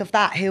the back of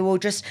that who will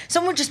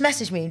someone just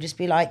message me and just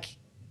be like,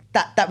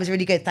 that was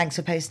really good, thanks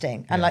for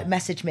posting, and like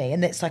message me,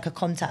 and it's like a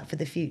contact for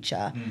the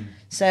future.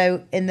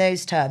 So in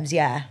those terms,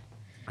 I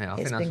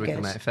think that's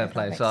really good. Fair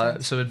play.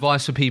 So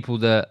advice for people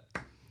that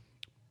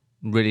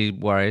really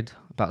worried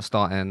about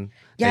starting,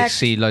 they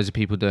see loads of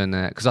people doing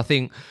that, because I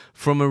think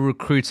from a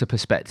recruiter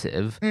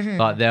perspective,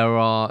 like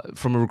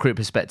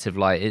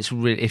like it's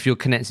really, if you're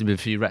connected with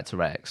a few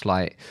rec-to-recs,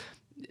 like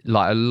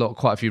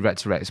quite a few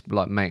rec-to-recs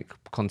like make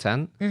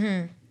content.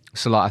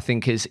 So like I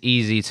think it's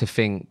easy to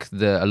think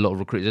that a lot of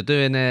recruiters are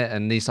doing it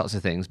and these types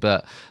of things,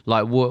 but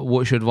like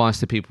what's your advice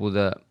to people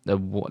that are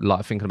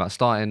like thinking about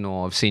starting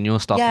or have seen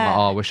your stuff and like,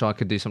 oh, I wish I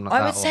could do something like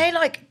that? I would say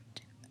like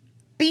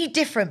be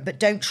different,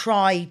 but don't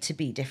try to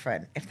be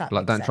different, if that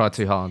like makes don't sense. try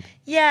too hard.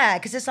 Yeah,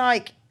 because it's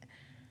like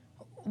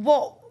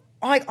what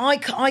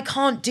I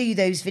can't do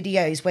those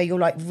videos where you're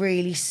like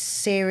really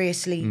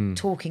seriously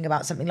talking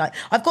about something. Like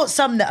I've got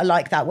some that are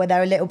like that where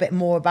they're a little bit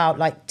more about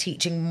like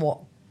teaching what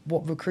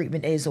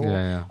recruitment is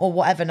or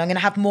whatever, and I'm going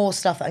to have more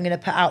stuff that I'm going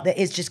to put out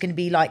that is just going to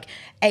be like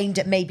aimed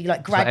at maybe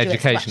like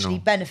graduates to actually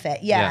benefit.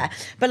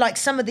 But like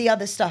some of the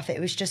other stuff,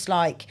 it was just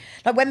like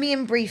when me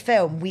and Bree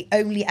film, we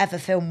only ever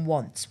film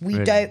once. We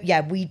don't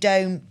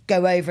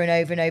go over and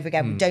over and over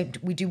again.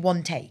 We do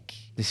one take.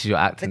 This is your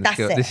acting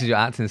skill. This is your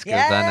acting skills,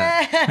 isn't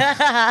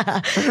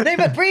it? No,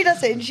 but Bree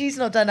does it and she's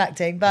not done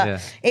acting.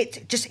 But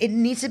it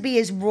needs to be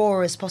as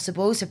raw as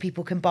possible so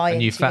people can buy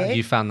into it.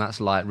 You found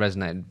that's like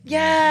resonated.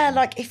 Yeah,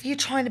 like if you're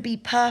trying to be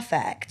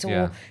perfect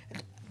or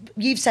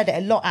you've said it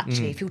a lot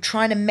actually, if you're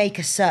trying to make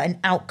a certain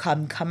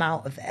outcome come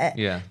out of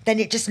it, then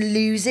it just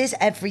loses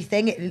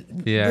everything. It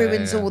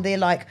ruins all the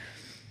like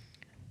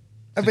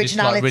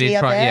originality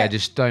of it.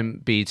 Just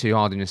don't be too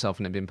hard on yourself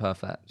and it being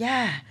perfect.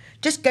 Yeah.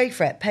 Just go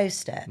for it,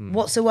 post it.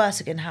 What's the worst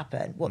that can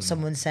happen? What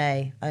someone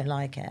say, I don't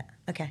like it.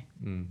 Okay.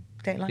 Don't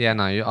like it. Yeah,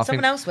 no.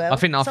 Someone else will. I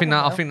think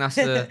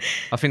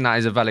that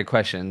is a valid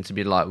question to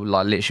be like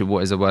literally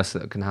what is the worst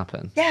that can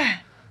happen? Yeah.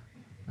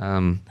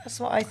 That's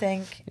what I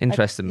think.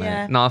 Interesting, mate.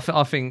 Yeah. No,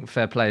 I think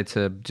fair play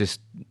to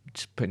just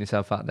putting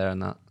yourself out there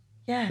and that.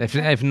 Yeah.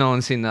 If no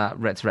one's seen that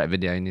rec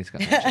video, you need to go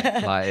and watch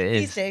it. Like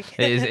it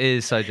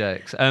is so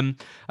jokes.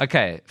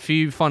 Okay, a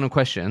few final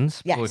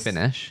questions before we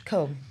finish.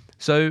 Cool.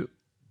 So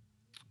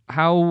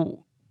how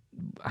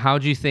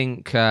do you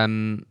think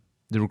the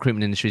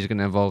recruitment industry is going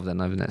to evolve then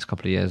over the next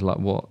couple of years? Like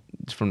what,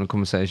 from the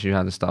conversation you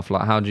had and stuff,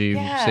 like how do you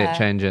see it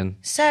changing?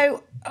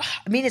 So,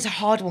 I mean, it's a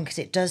hard one because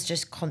it does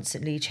just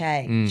constantly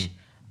change.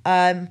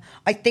 I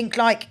think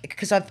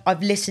because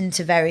I've listened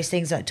to various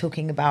things like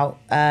talking about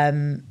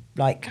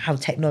like how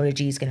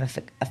technology is going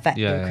to affect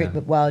the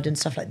recruitment world and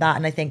stuff like that.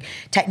 And I think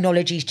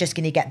technology is just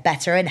going to get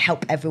better and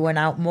help everyone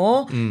out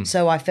more.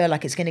 So I feel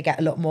like it's going to get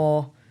a lot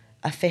more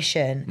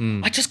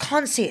efficient. I just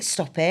can't see it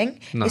stopping.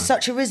 No. It's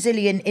such a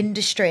resilient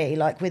industry,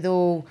 like with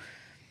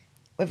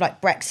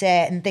like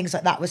Brexit and things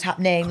like that was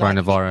happening.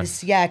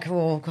 Coronavirus.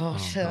 Oh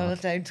gosh,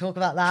 don't talk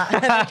about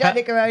that.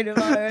 Johnny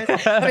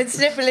coronavirus. I've been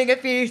sniffling a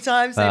few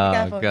times, so be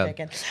careful what I'm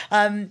taking.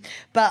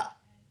 But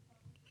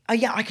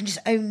I can just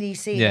only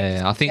see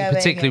it. I think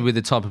particularly with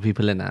the type of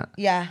people in it.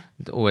 Yeah.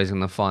 They're always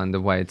going to find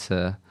a way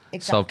to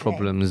solve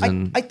problems.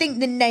 And I think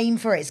the name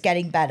for it's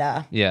getting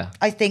better. Yeah.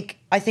 I think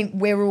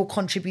we're all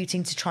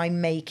contributing to try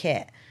and make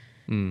it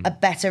a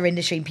better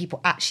industry and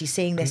people actually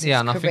seeing this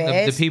as careers. I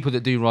think the people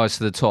that do rise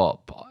to the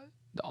top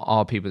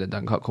are people that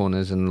don't cut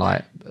corners and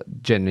like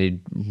generally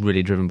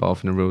really driven by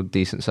offering a real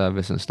decent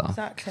service and stuff.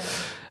 Exactly.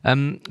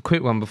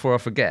 Quick one before I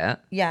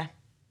forget. Yeah.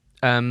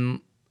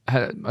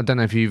 I don't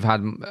know if you've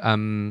had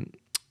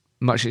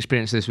much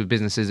experience with this with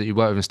businesses that you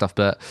work with and stuff,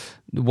 but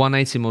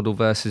 180 model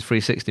versus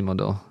 360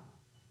 model,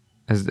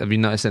 have you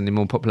noticed any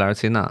more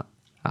popularity in that,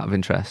 out of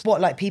interest?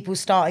 What, like people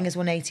starting as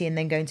 180 and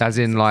then going to as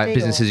in like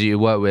businesses you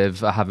work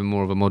with are having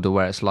more of a model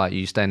where it's like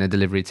you stay in a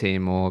delivery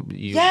team or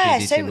you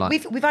so team,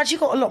 like... we've actually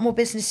got a lot more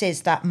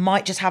businesses that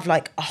might just have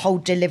like a whole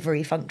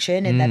delivery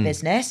function in their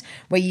business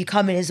where you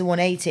come in as a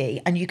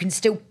 180 and you can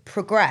still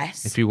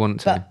progress if you want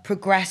to, but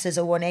progress as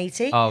a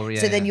 180.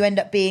 So then you end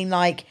up being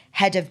like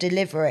head of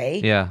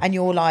delivery and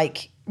you're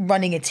like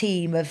running a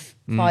team of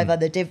 5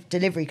 other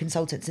delivery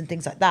consultants and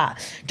things like that,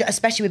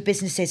 especially with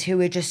businesses who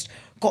are just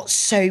got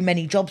so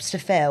many jobs to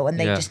fill and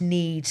they just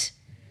need.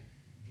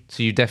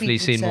 So you definitely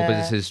see more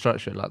businesses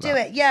structured like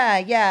that. Do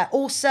it,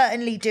 or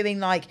certainly doing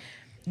like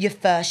your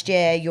first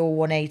year you're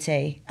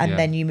 180 and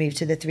then you move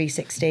to the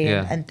 360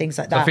 and things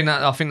like that. I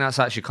think that's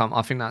going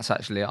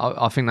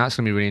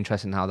to be really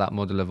interesting how that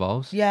model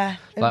evolves. Like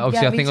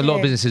obviously I think a lot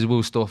of businesses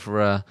will store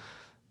for a,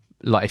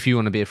 like if you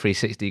want to be a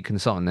 360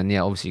 consultant, then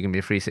obviously you can be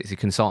a 360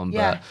 consultant.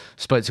 But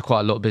spoke to quite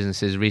a lot of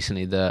businesses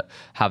recently that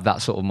have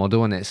that sort of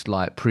model, and it's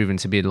like proven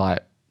to be like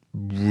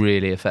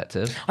really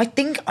effective. I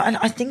think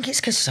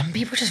it's because some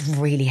people just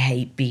really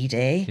hate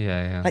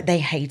BD. Like they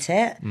hate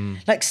it.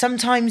 Like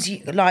sometimes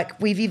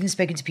we've even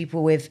spoken to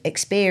people with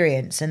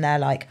experience, and they're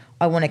like,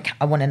 I want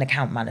an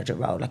account manager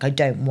role. Like I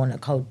don't want a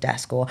cold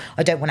desk, or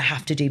I don't want to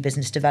have to do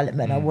business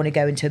development. I want to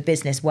go into a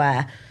business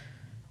where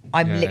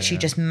I'm literally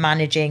just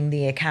managing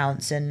the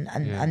accounts and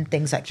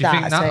things like that. Do you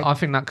think that? I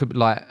think that could be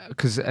like,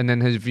 because, and then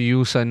have you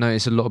also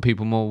noticed a lot of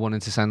people more wanting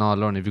to say, "No,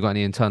 Lauren, have you got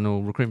any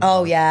internal recruitment?"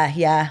 Oh,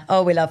 yeah.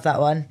 Oh, we love that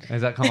one.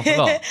 Has that come up a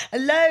lot?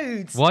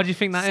 Loads. Why do you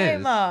think that is? So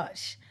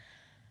much.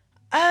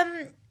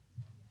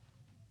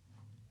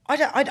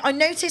 I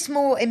notice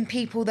more in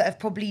people that have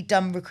probably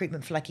done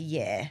recruitment for like a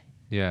year.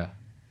 Yeah.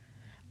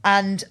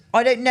 And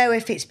I don't know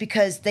if it's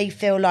because they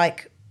feel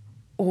like,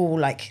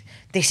 like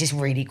this is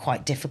really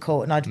quite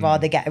difficult and I'd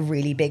rather get a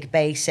really big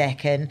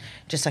basic and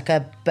just like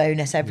a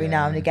bonus every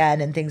now and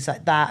again and things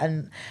like that.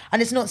 And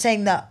it's not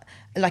saying that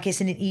like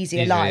it's an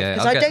easier life,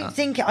 because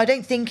I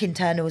don't think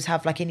internals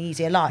have like an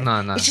easier life.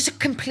 No. It's just a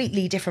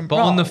completely different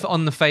role.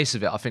 On the face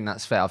of it, I think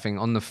that's fair. I think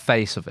on the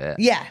face of it,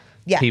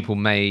 people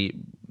may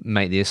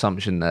make the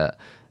assumption that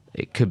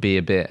it could be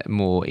a bit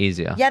more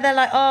easier. Yeah, they're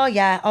like, oh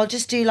yeah, I'll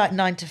just do like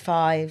 9 to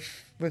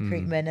 5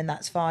 recruitment and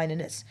that's fine.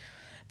 And it's,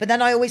 but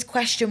then I always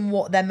question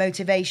what their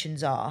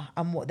motivations are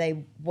and what they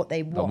want, what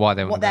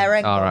their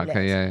end goal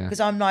is. Because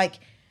I'm like,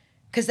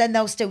 because then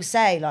they'll still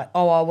say like,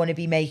 oh, I want to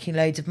be making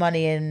loads of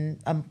money and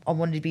I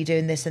want to be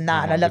doing this and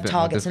that, and I love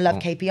targets and love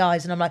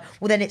KPIs, and I'm like,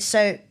 well then it's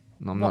so.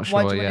 I'm not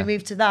sure. Why do you want to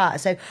move to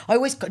that? So I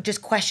always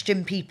just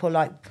question people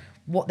like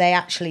what they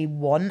actually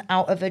want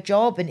out of a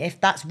job, and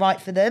if that's right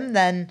for them,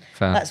 then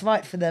that's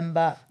right for them.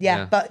 But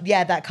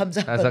that comes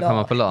up. Does that come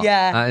up a lot?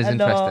 Yeah, that is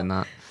interesting.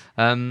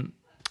 That.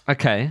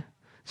 Okay.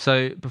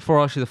 So before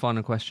I ask you the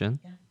final question,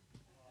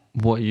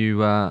 what are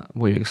you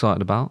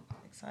excited about?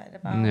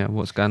 Yeah,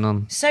 what's going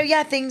on? So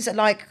things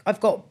like I've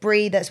got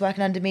Brie that's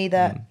working under me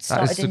that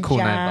started in cool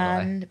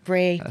Jan.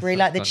 Brie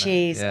like the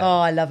cheese. Yeah. Oh,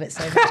 I love it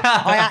so much.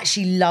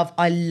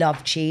 I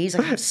love cheese.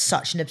 I have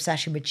such an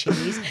obsession with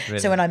cheese. Really?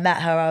 So when I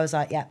met her, I was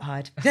like,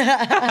 hide.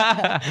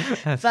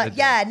 But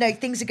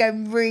things are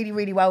going really,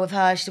 really well with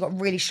her. She's got a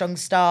really strong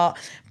start.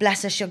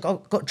 Bless her, she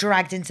got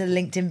dragged into the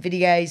LinkedIn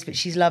videos, but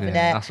she's loving it.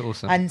 That's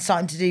awesome. And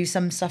starting to do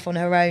some stuff on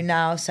her own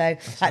now. So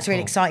that's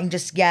really exciting.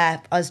 Just I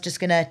was just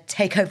gonna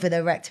take over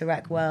the Rec to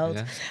Rec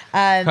world.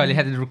 Curly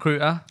headed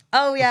recruiter.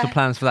 Oh yeah. What's the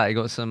plans for that? You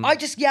got some? I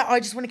just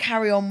want to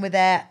carry on with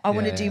it. I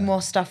want to do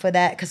more stuff with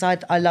it because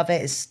I love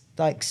it. It's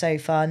like so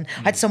fun.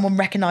 I had someone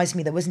recognise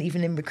me that wasn't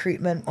even in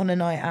recruitment on a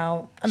night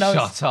out. And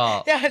Shut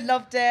up. Yeah, I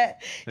loved it.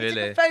 Really? He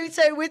took a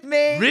photo with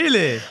me.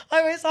 Really?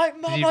 I was like,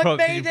 Mum, I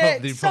made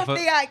it. Stop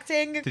the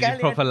acting. Did you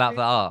proper lap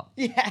that up?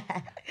 Yeah.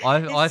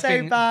 I think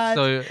so bad.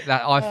 So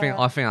that I think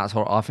that's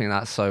horrible. I think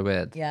that's so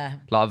weird. Yeah.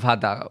 Like I've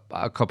had that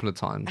a couple of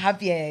times.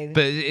 Have you?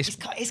 But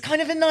it's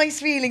kind of a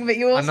nice feeling, but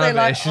you're also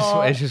like,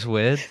 it's just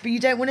weird. But you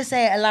don't want to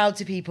say it aloud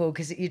to people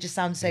because you just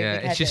sound so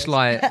big-headed. It's just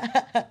like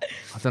I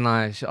don't know.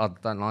 I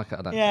don't like it.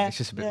 I don't. Yeah. It's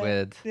just a bit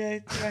weird. Yeah,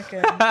 do you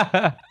reckon?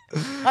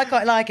 I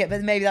quite like it,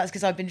 but maybe that's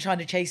because I've been trying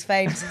to chase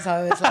fame since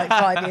I was like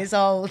 5 years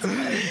old.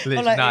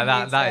 Like,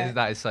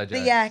 that is so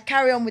joke. But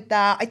carry on with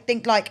that. I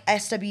think like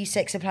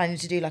SW6 are planning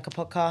to do like a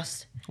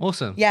podcast.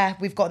 Awesome. Yeah,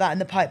 we've got that in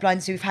the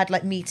pipeline. So we've had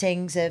like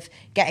meetings of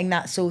getting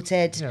that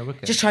sorted. Yeah,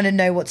 wicked. Just trying to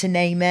know what to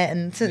name it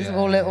and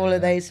all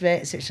of those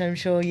bits, which I'm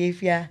sure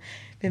you've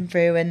been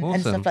through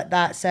and stuff like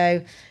that.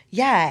 So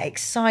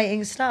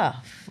exciting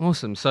stuff.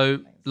 Awesome. So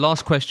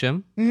last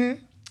question.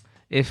 Mm-hmm.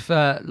 If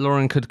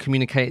Lauren could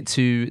communicate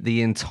to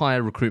the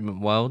entire recruitment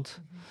world,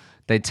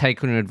 they'd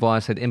take on your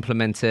advice, they'd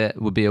implement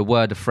it, would be a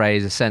word, a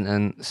phrase, a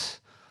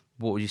sentence,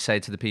 what would you say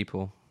to the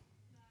people?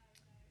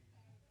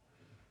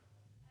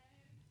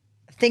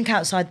 Think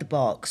outside the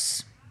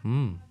box.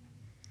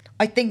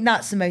 I think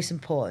that's the most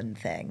important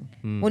thing.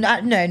 Well,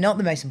 no, not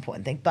the most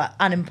important thing, but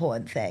an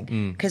important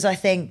thing. Because I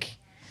think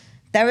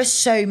there are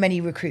so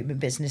many recruitment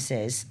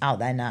businesses out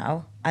there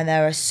now, and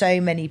there are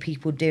so many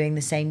people doing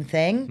the same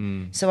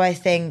thing. So I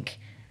think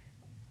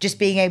just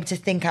being able to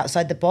think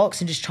outside the box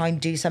and just try and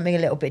do something a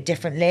little bit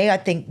differently, I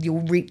think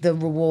you'll reap the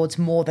rewards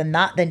more than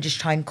that, than just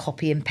try and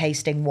copy and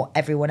pasting what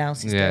everyone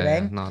else is doing.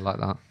 Yeah, no, I like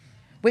that.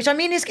 Which I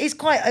mean is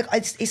quite,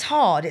 it's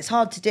hard. It's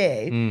hard to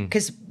do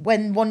because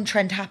when one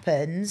trend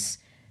happens,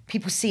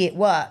 people see it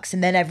works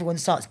and then everyone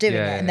starts doing it.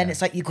 And then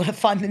it's like, you've got to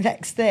find the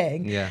next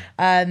thing.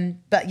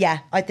 But yeah,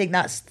 I think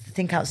that's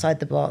think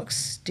outside the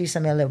box, do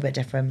something a little bit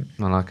different.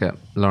 I like it.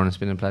 Lauren, it's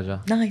been a pleasure.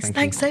 Nice.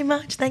 Thanks so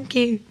much. Thank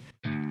you.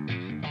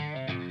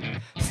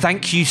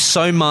 Thank you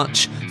so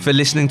much for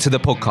listening to the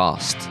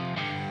podcast.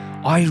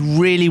 I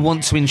really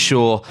want to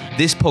ensure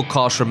this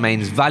podcast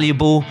remains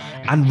valuable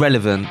and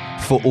relevant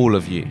for all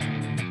of you.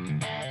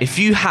 If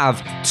you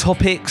have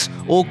topics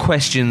or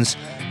questions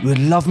you would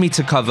love me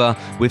to cover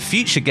with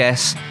future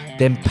guests,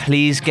 then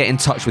please get in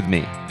touch with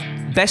me.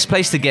 Best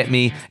place to get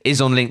me is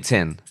on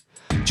LinkedIn.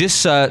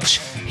 Just search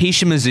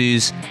Hisham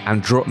Azuz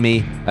and drop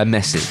me a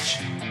message.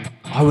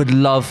 I would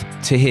love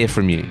to hear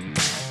from you.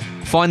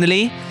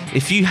 Finally,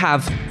 if you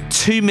have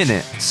 2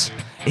 minutes,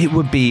 it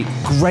would be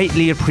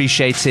greatly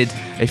appreciated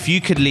if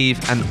you could leave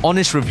an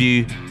honest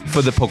review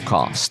for the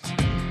podcast.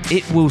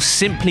 It will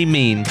simply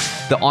mean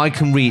that I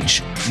can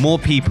reach more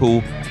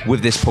people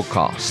with this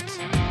podcast.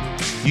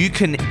 You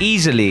can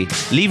easily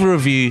leave a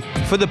review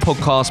for the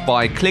podcast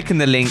by clicking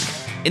the link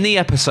in the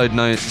episode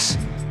notes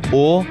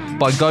or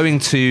by going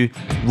to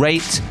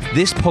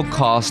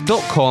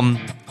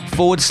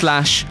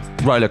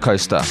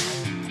ratethispodcast.com/rollercoaster.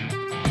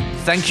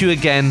 Thank you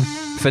again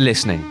for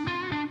listening.